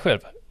knulla dig själv.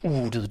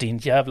 Du, din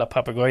jävla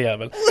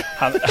papegojjävel.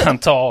 Han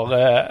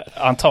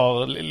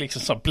tar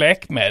liksom som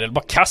bläckmedel,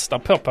 bara kastar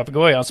på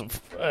papegojan, så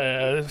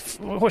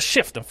håll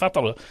käften,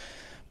 fattar du?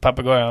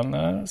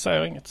 Papegojan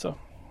säger inget så.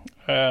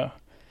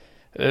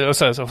 Och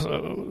så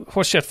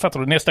håll käften, fattar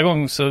du? Nästa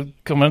gång så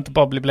kommer det inte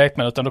bara bli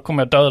bläckmedel, utan då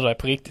kommer jag döda dig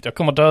på riktigt. Jag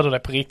kommer döda dig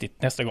på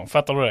riktigt nästa gång,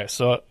 fattar du det?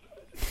 Så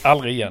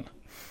aldrig igen.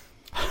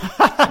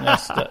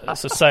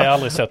 Så säg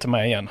aldrig så till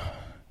mig igen.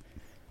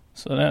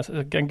 Så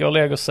han går och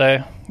lägger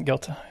sig,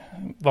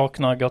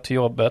 vaknar, går till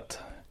jobbet,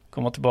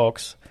 kommer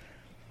tillbaks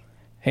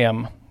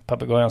hem.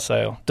 Papegojan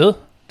säger: Du?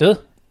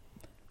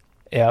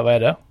 Ja, vad är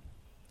det?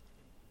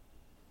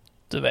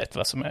 Du vet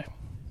vad som är.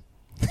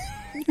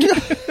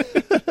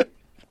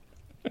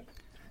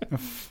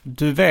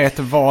 Du vet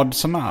vad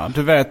som är.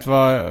 Du vet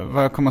vad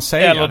jag kommer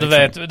säga. Eller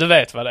du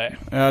vet vad det är.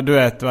 Ja, du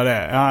vet vad det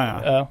är.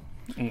 Ja.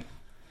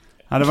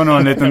 Ja, det var nog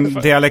en liten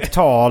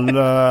dialektal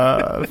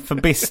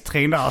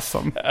förbistring där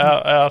som...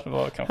 Ja, det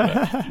var kanske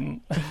det.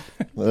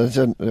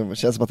 Det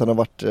känns som att han har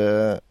varit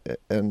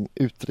en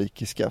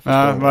utrikiska.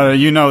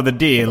 You know the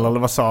deal, eller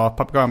vad sa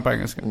papegojan på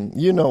engelska?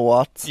 You know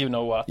what?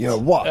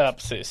 You're what? Ja,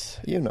 precis.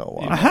 You know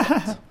what?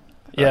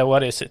 Yeah,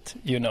 what is it?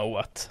 You know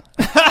what?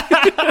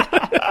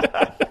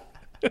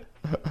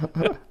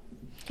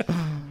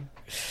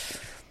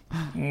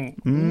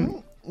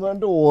 Men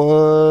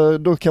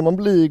då kan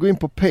man gå in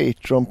på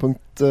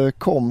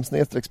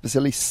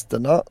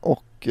patreon.com/specialisterna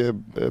och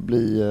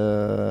bli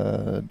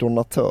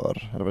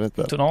donatör, eller vad det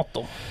heter.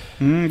 Donator.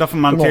 Där får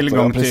man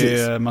tillgång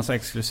till massa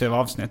exklusiva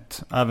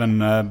avsnitt. Även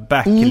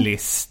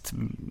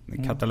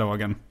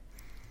backlist-katalogen.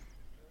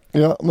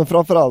 Ja, men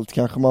framförallt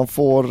kanske man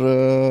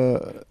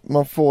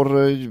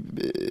får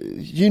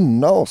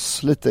gynna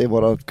oss lite i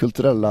våra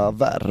kulturella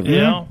värv.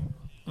 Ja.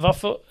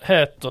 Varför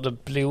heter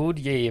det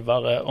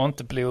blodgivare och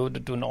inte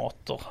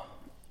bloddonator?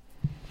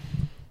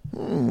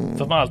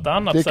 För med allt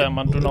annat säger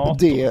man donator.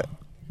 Det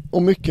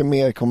och mycket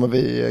mer kommer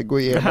vi gå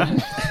igenom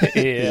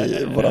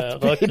i våra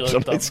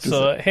rökrutan.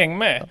 Så häng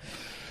med.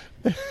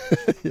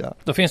 Ja.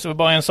 Då finns det väl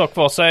bara en sak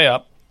kvar att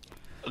säga.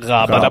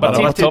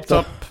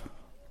 Rabba-dabba-tipp-topp.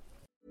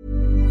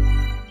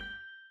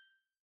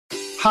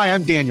 Hi,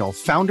 I'm Daniel,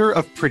 founder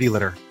of Pretty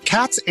Litter.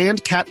 Cats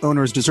and cat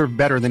owners deserve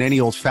better than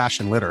any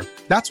old-fashioned litter.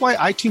 That's why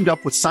I teamed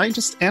up with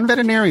scientists and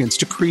veterinarians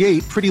to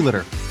create Pretty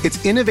Litter.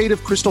 Its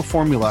innovative Crystal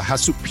formula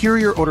has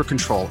superior odor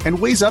control and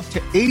weighs up to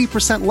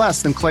 80%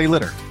 less than clay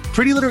litter.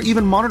 Pretty Litter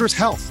even monitors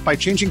health by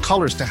changing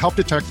colors to help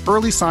detect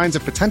early signs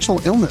of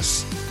potential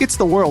illness. It's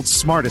the world's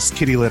smartest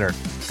kitty litter.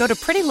 Go to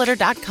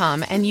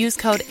prettylitter.com and use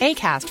code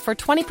ACAST for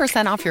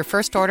 20% off your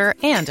first order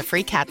and a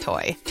free cat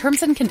toy.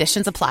 Terms and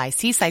conditions apply.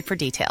 See site for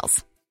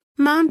details.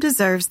 Mom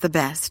deserves the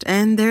best,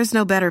 and there's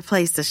no better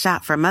place to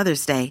shop for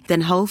Mother's Day than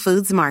Whole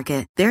Foods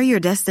Market. They're your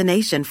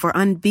destination for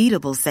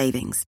unbeatable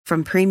savings,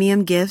 from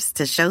premium gifts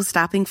to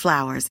show-stopping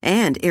flowers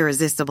and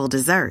irresistible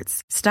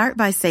desserts. Start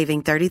by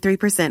saving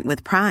 33%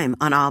 with Prime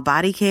on all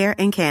body care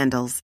and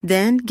candles.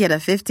 Then get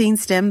a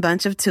 15-stem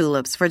bunch of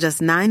tulips for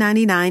just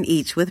 $9.99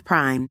 each with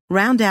Prime.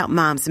 Round out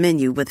Mom's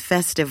menu with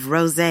festive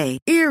rosé,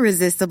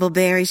 irresistible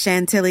berry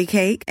chantilly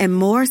cake, and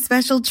more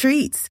special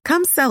treats.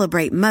 Come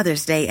celebrate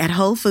Mother's Day at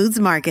Whole Foods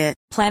Market.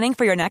 Planning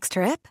for your next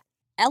trip?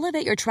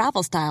 Elevate your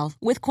travel style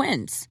with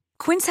Quince.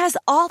 Quince has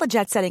all the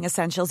jet-setting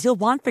essentials you'll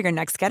want for your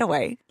next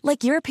getaway,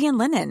 like European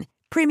linen,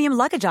 premium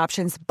luggage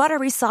options,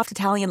 buttery soft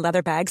Italian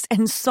leather bags,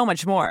 and so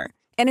much more.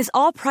 And is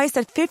all priced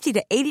at 50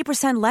 to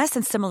 80% less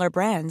than similar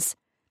brands.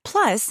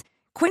 Plus,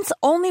 Quince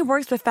only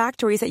works with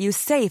factories that use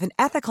safe and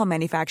ethical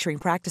manufacturing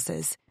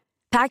practices.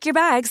 Pack your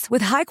bags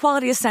with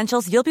high-quality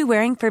essentials you'll be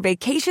wearing for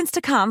vacations to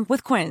come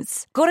with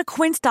Quince. Go to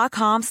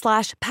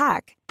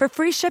quince.com/pack for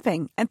free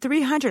shipping and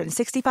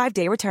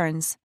 365-day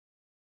returns.